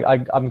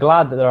I'm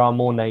glad that there are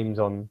more names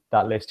on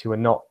that list who are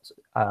not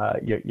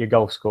your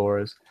goal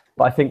scorers.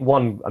 But I think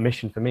one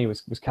omission for me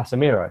was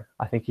Casemiro.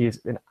 I think he has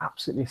been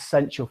absolutely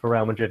essential for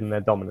Real Madrid and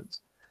their dominance.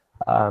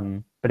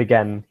 But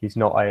again, he's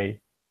not a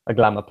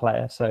glamour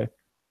player. So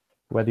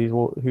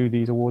who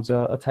these awards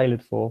are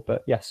tailored for.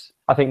 But yes,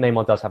 I think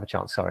Neymar does have a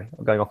chance. Sorry,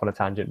 I'm going off on a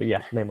tangent. But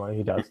yeah, Neymar,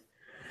 he does.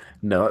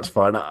 No, that's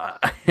fine.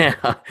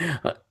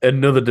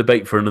 Another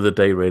debate for another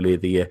day, really.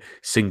 The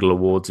single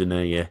awards in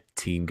a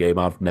team game.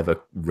 I've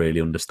never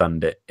really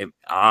understand it.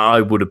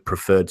 I would have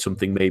preferred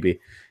something maybe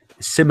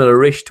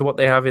similar-ish to what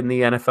they have in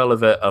the NFL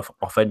of an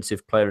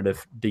offensive player and a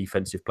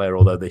defensive player,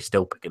 although they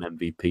still pick an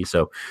MVP.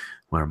 So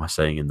where am I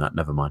saying in that?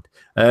 Never mind.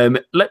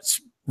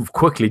 Let's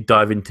quickly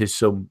dive into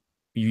some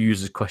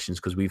users' questions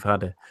because we've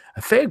had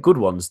a fair good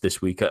ones this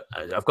week.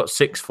 I've got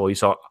 6 for you,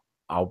 so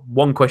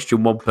one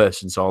question, one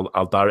person, so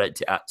I'll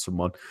direct it at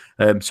someone.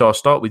 So I'll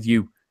start with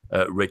you,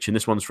 Rich, and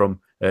this one's from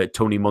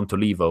Tony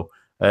Montolivo.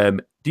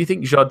 Do you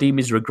think Jardim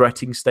is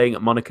regretting staying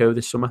at Monaco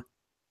this summer?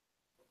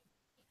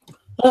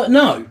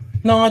 No,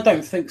 No, I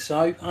don't think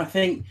so. I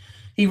think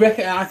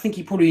I think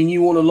he probably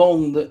knew all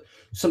along that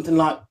something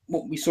like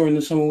what we saw in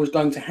the summer was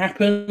going to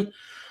happen.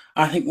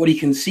 I think what he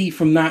can see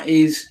from that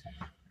is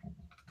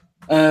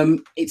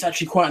it's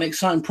actually quite an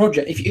exciting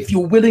project. If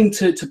you're willing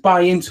to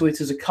buy into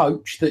it as a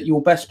coach, that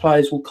your best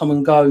players will come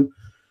and go,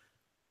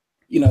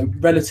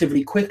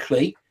 relatively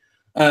quickly,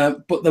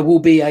 but there will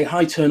be a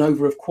high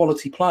turnover of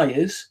quality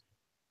players.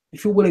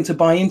 If you're willing to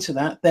buy into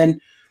that, then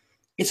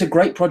it's a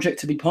great project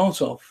to be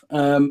part of.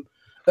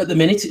 At the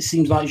minute, it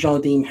seems like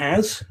Jardim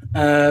has.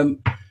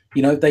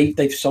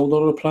 They've sold a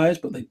lot of players,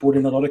 but they've brought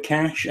in a lot of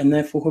cash and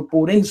therefore have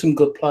brought in some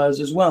good players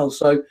as well.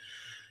 So,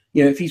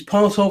 if he's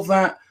part of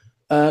that,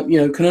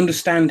 can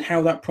understand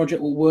how that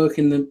project will work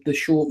in the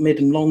short, mid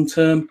and long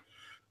term,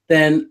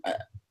 then,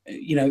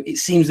 it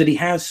seems that he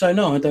has. So,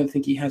 no, I don't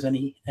think he has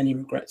any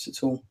regrets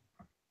at all.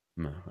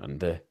 No,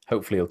 and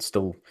hopefully he'll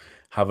still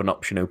have an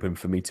option open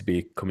for me to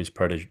become his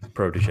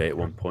protege at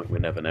one point. We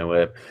never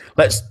know.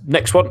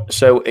 Next one.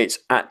 So it's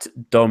at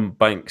Dom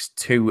Banks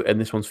 2, and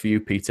this one's for you,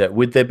 Peter.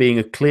 With there being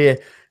a clear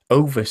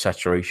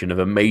oversaturation of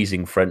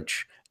amazing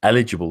French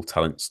eligible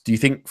talents, do you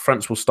think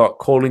France will start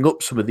calling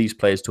up some of these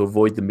players to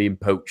avoid them being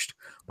poached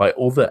by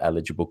other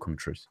eligible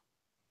countries?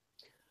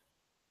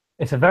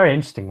 It's a very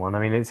interesting one.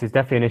 I mean, it's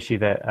definitely an issue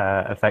that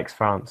affects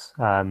France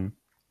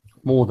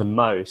more than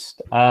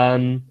most.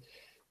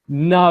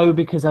 No,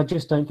 because I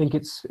just don't think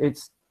it's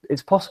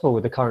possible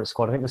with the current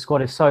squad. I think the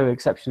squad is so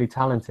exceptionally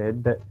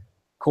talented that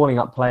calling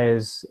up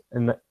players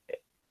a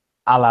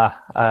la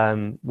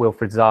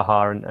Wilfried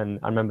Zaha and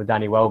I remember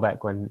Danny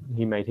Welbeck when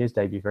he made his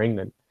debut for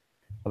England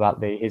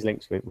about his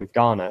links with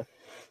Ghana.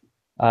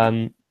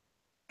 I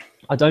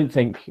don't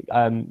think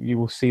you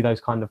will see those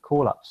kind of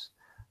call-ups.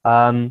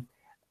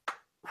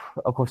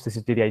 Of course, this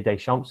is Didier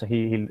Deschamps, so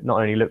he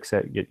not only looks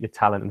at your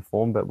talent and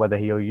form, but whether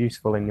you're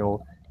useful in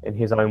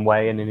his own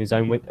way and in his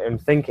own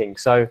thinking.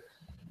 So,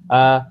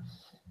 because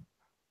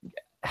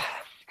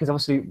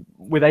obviously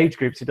with age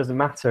groups, it doesn't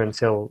matter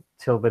until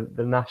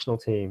the national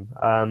team.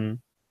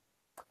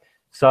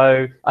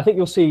 So I think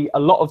you'll see a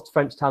lot of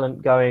French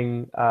talent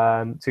going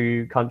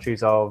to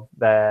countries of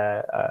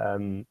their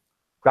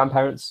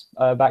grandparents'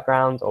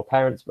 background or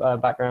parents'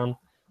 background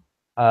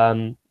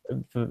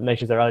for the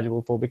nations they're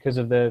eligible for because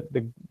of the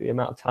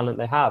amount of talent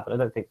they have. And I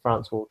don't think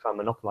France will try and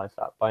monopolise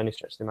that by any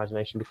stretch of the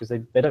imagination because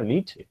they don't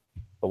need to,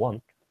 for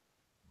one.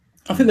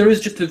 I think there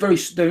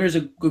is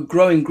a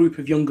growing group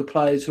of younger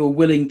players who are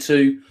willing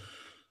to,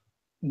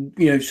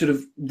 sort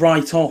of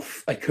write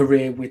off a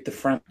career with the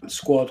France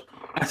squad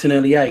at an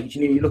early age.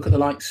 You look at the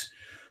likes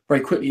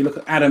very quickly. You look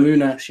at Adam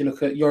Ounas, you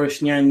look at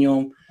Joris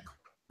Gnagnon,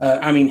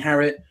 Amin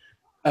Harit.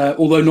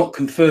 Although not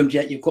confirmed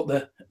yet, you've got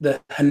the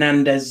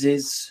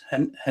Hernandezes,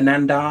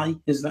 Hernandai,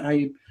 is that how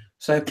you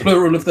say a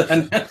plural of the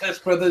Hernandez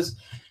brothers?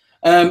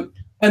 And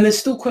there's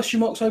still question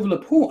marks over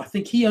Laporte. I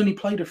think he only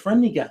played a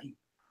friendly game.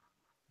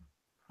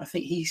 I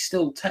think he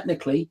still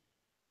technically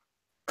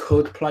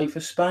could play for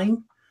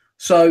Spain.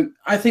 So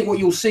I think what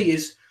you'll see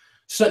is,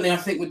 certainly I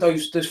think with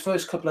those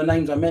first couple of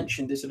names I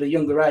mentioned, is at a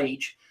younger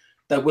age,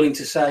 they're willing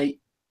to say,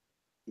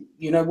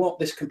 you know what,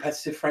 this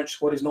competitive French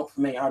squad is not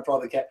for me. I'd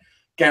rather get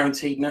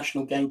guaranteed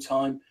national game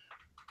time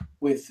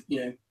with,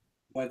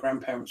 my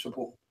grandparents were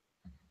born.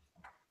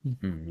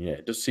 Yeah,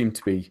 it does seem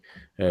to be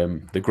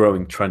the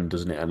growing trend,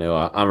 doesn't it? I know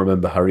I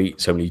remember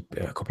Harit only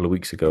a couple of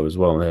weeks ago as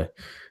well. A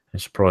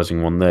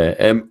surprising one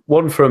there.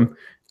 One from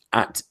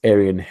at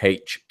Arian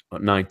H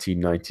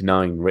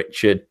 1999,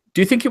 Richard.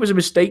 Do you think it was a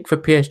mistake for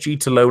PSG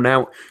to loan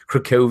out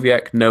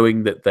Krychowiak,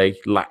 knowing that they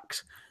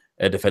lacked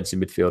a defensive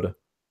midfielder?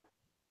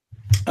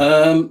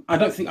 I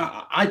don't think.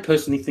 I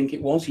personally think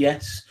it was.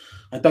 Yes,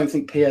 I don't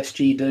think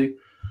PSG do.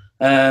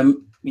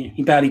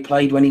 He barely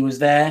played when he was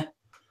there.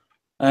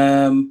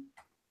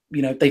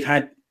 They've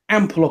had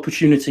ample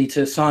opportunity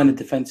to sign a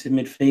defensive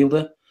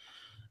midfielder.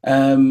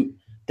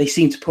 They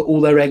seem to put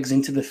all their eggs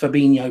into the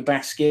Fabinho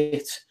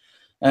basket.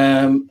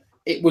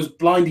 It was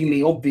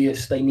blindingly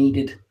obvious they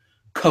needed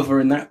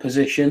cover in that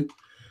position.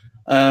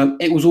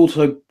 It was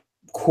also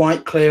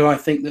quite clear, I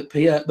think, that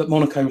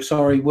Monaco,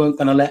 weren't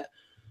going to let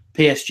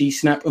PSG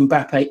snap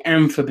Mbappe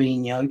and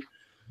Fabinho.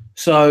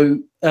 So,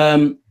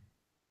 I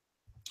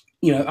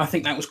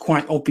think that was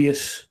quite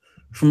obvious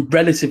from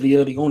relatively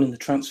early on in the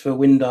transfer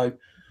window,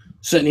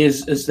 certainly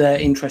as their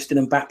interest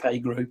in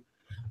Mbappe grew.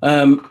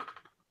 They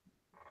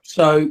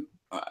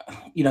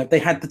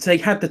had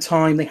the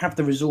time, they have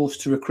the resource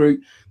to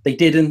recruit. They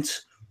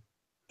didn't.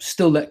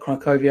 Still let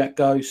Krychowiak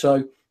go.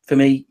 So for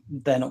me,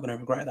 they're not going to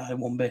regret that in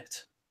one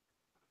bit.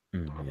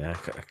 Yeah,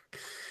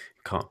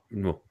 can't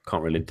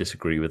really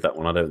disagree with that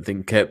one, I don't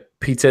think.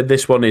 Peter,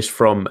 this one is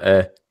from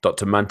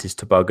Dr. Mantis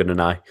Toboggan,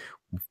 and I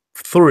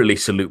thoroughly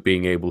salute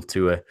being able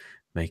to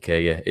make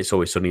a It's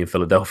Always Sunny in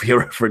Philadelphia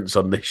reference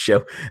on this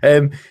show.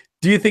 Do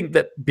you think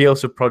that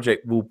Bielsa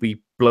project will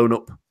be blown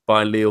up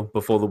by Lille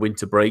before the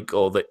winter break,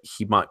 or that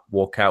he might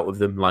walk out with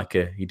them like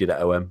he did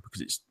at OM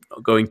because it's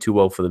not going too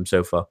well for them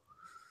so far?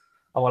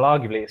 Oh, well,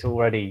 arguably it's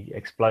already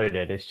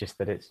exploded. It's just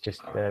that it's just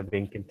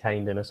being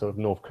contained in a sort of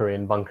North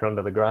Korean bunker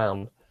under the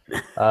ground.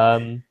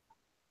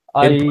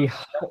 Yeah,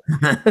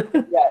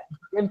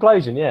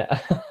 implosion. Yeah,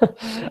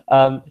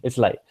 it's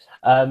late.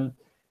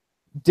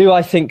 Do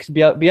I think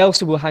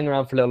Bielsa will hang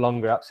around for a little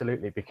longer?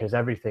 Absolutely, because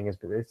everything is.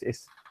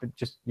 It's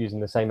just using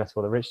the same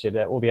metaphor that Rich did.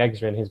 All the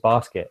eggs are in his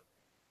basket.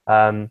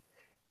 Everything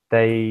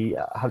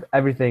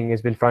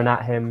has been thrown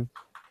at him.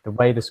 The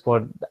way the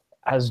squad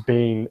has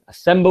been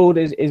assembled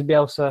is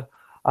Bielsa.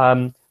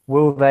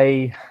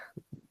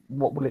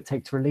 What will it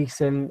take to release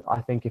him?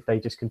 I think if they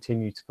just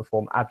continue to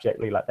perform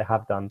abjectly like they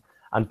have done,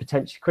 and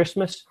potentially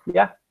Christmas,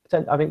 I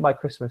think by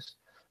Christmas.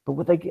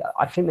 But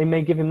I think they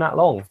may give him that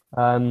long,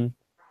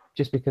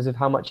 just because of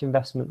how much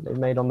investment they've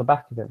made on the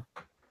back of him.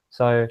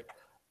 So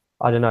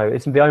I don't know.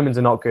 The omens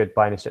are not good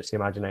by any stretch of the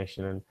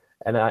imagination,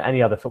 and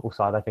any other football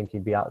side, I think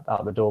he'd be out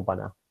the door by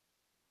now.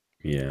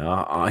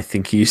 Yeah, I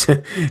think he's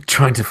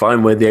trying to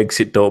find where the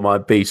exit door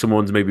might be.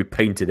 Someone's maybe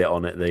painted it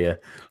on at the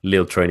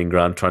Lille training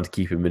ground, trying to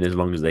keep him in as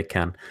long as they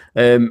can.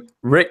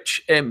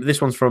 Rich,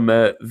 this one's from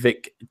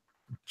Vic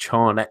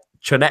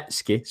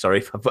Chernetsky. Sorry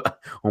if I've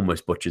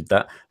almost butchered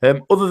that.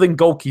 Other than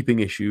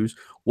goalkeeping issues,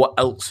 what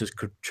else has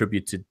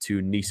contributed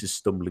to Nice's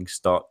stumbling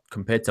start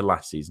compared to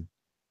last season?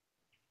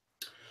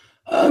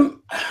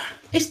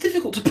 It's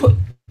difficult to put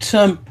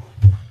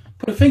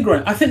a finger on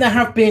it. I think there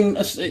have been,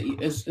 as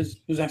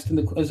was asked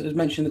as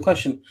mentioned in the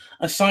question,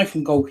 aside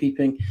from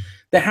goalkeeping,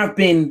 there have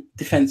been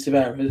defensive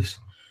errors.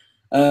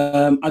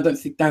 I don't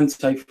think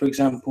Dante, for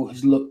example,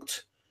 has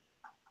looked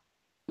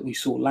that we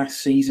saw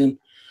last season.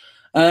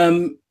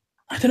 I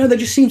don't know. There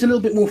just seems a little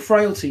bit more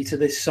frailty to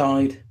this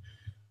side.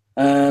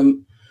 A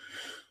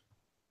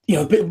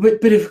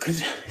bit of,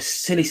 it's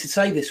silly to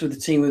say this with a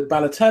team with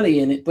Balotelli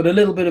in it, but a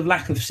little bit of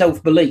lack of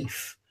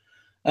self-belief.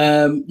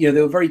 They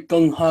were very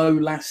gung-ho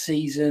last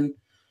season.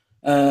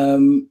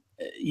 Bravado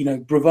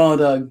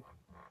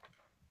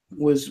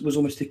was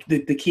almost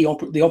the key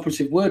the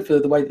operative word for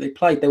the way that they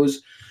played. There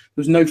was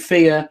no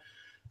fear,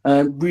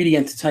 really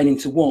entertaining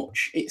to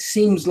watch. It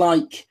seems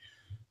like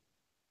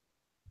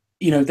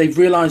they've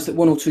realised that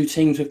one or two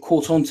teams have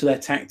caught on to their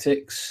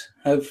tactics,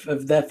 have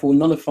therefore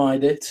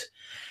nullified it,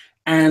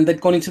 and they've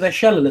gone into their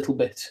shell a little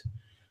bit.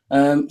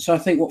 So I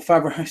think what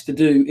Favre has to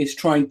do is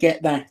try and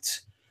get that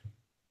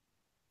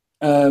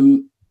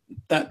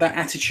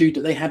attitude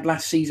that they had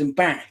last season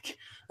back,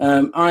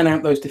 iron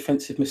out those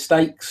defensive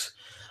mistakes.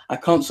 I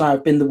can't say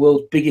I've been the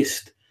world's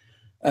biggest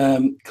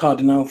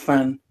Cardinal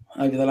fan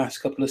over the last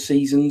couple of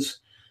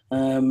seasons.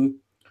 I'd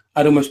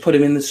almost put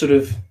him in the sort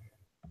of,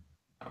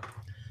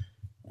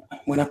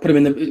 when I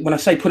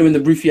say put him in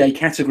the Ruffier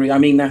category, I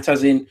mean that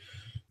as in,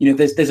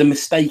 there's a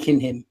mistake in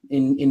him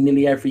in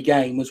nearly every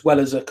game, as well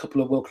as a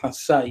couple of world-class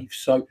saves.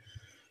 So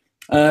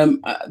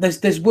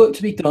there's work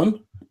to be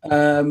done.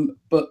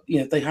 But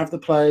they have the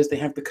players, they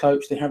have the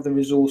coach, they have the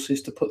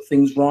resources to put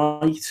things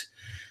right,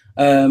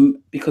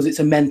 because it's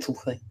a mental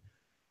thing.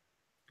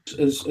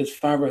 As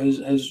Favre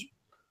has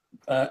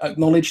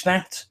acknowledged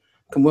that,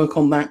 can work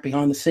on that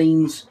behind the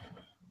scenes,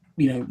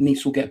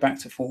 Nice will get back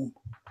to form.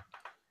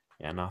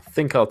 Yeah, and I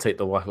think I'll take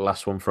the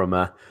last one from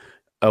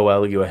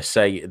OL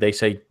USA. They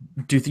say,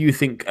 do you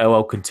think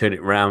OL can turn it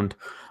around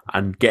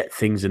and get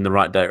things in the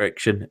right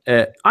direction?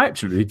 I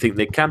absolutely think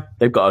they can.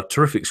 They've got a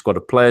terrific squad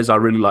of players. I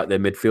really like their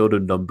midfield,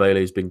 and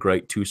Ndombele has been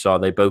great.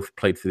 Toussaint, they both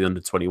played for the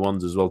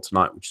under-21s as well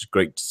tonight, which is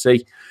great to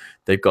see.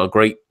 They've got a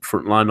great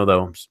front line,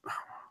 although I'm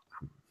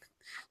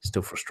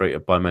still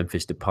frustrated by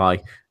Memphis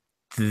Depay.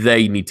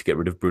 They need to get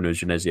rid of Bruno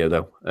Genesio,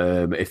 though.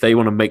 If they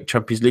want to make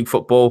Champions League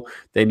football,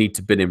 they need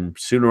to bin him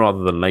sooner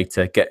rather than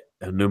later. Get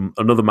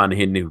another man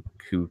in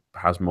who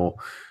has more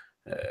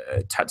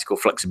tactical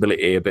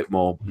flexibility, a bit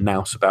more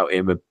nous about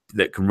him,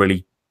 that can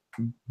really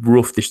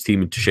rough this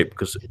team into shape.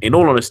 Because, in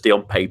all honesty,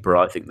 on paper,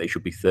 I think they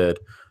should be third.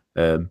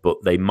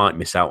 But they might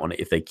miss out on it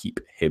if they keep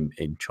him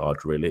in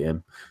charge, really.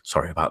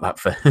 Sorry about that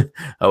for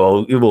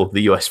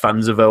the US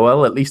fans of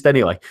OL, at least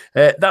anyway.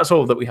 That's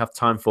all that we have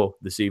time for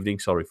this evening.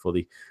 Sorry for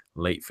the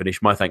late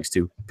finish. My thanks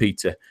to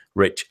Peter,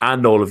 Rich,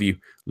 and all of you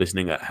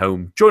listening at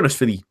home. Join us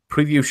for the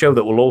preview show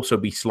that will also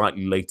be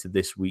slightly later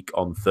this week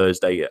on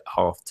Thursday at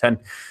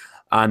 10:30.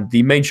 And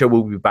the main show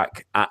will be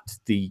back at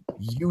the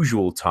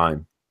usual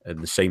time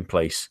in the same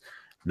place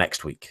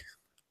next week.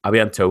 A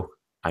bientôt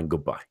and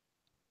goodbye.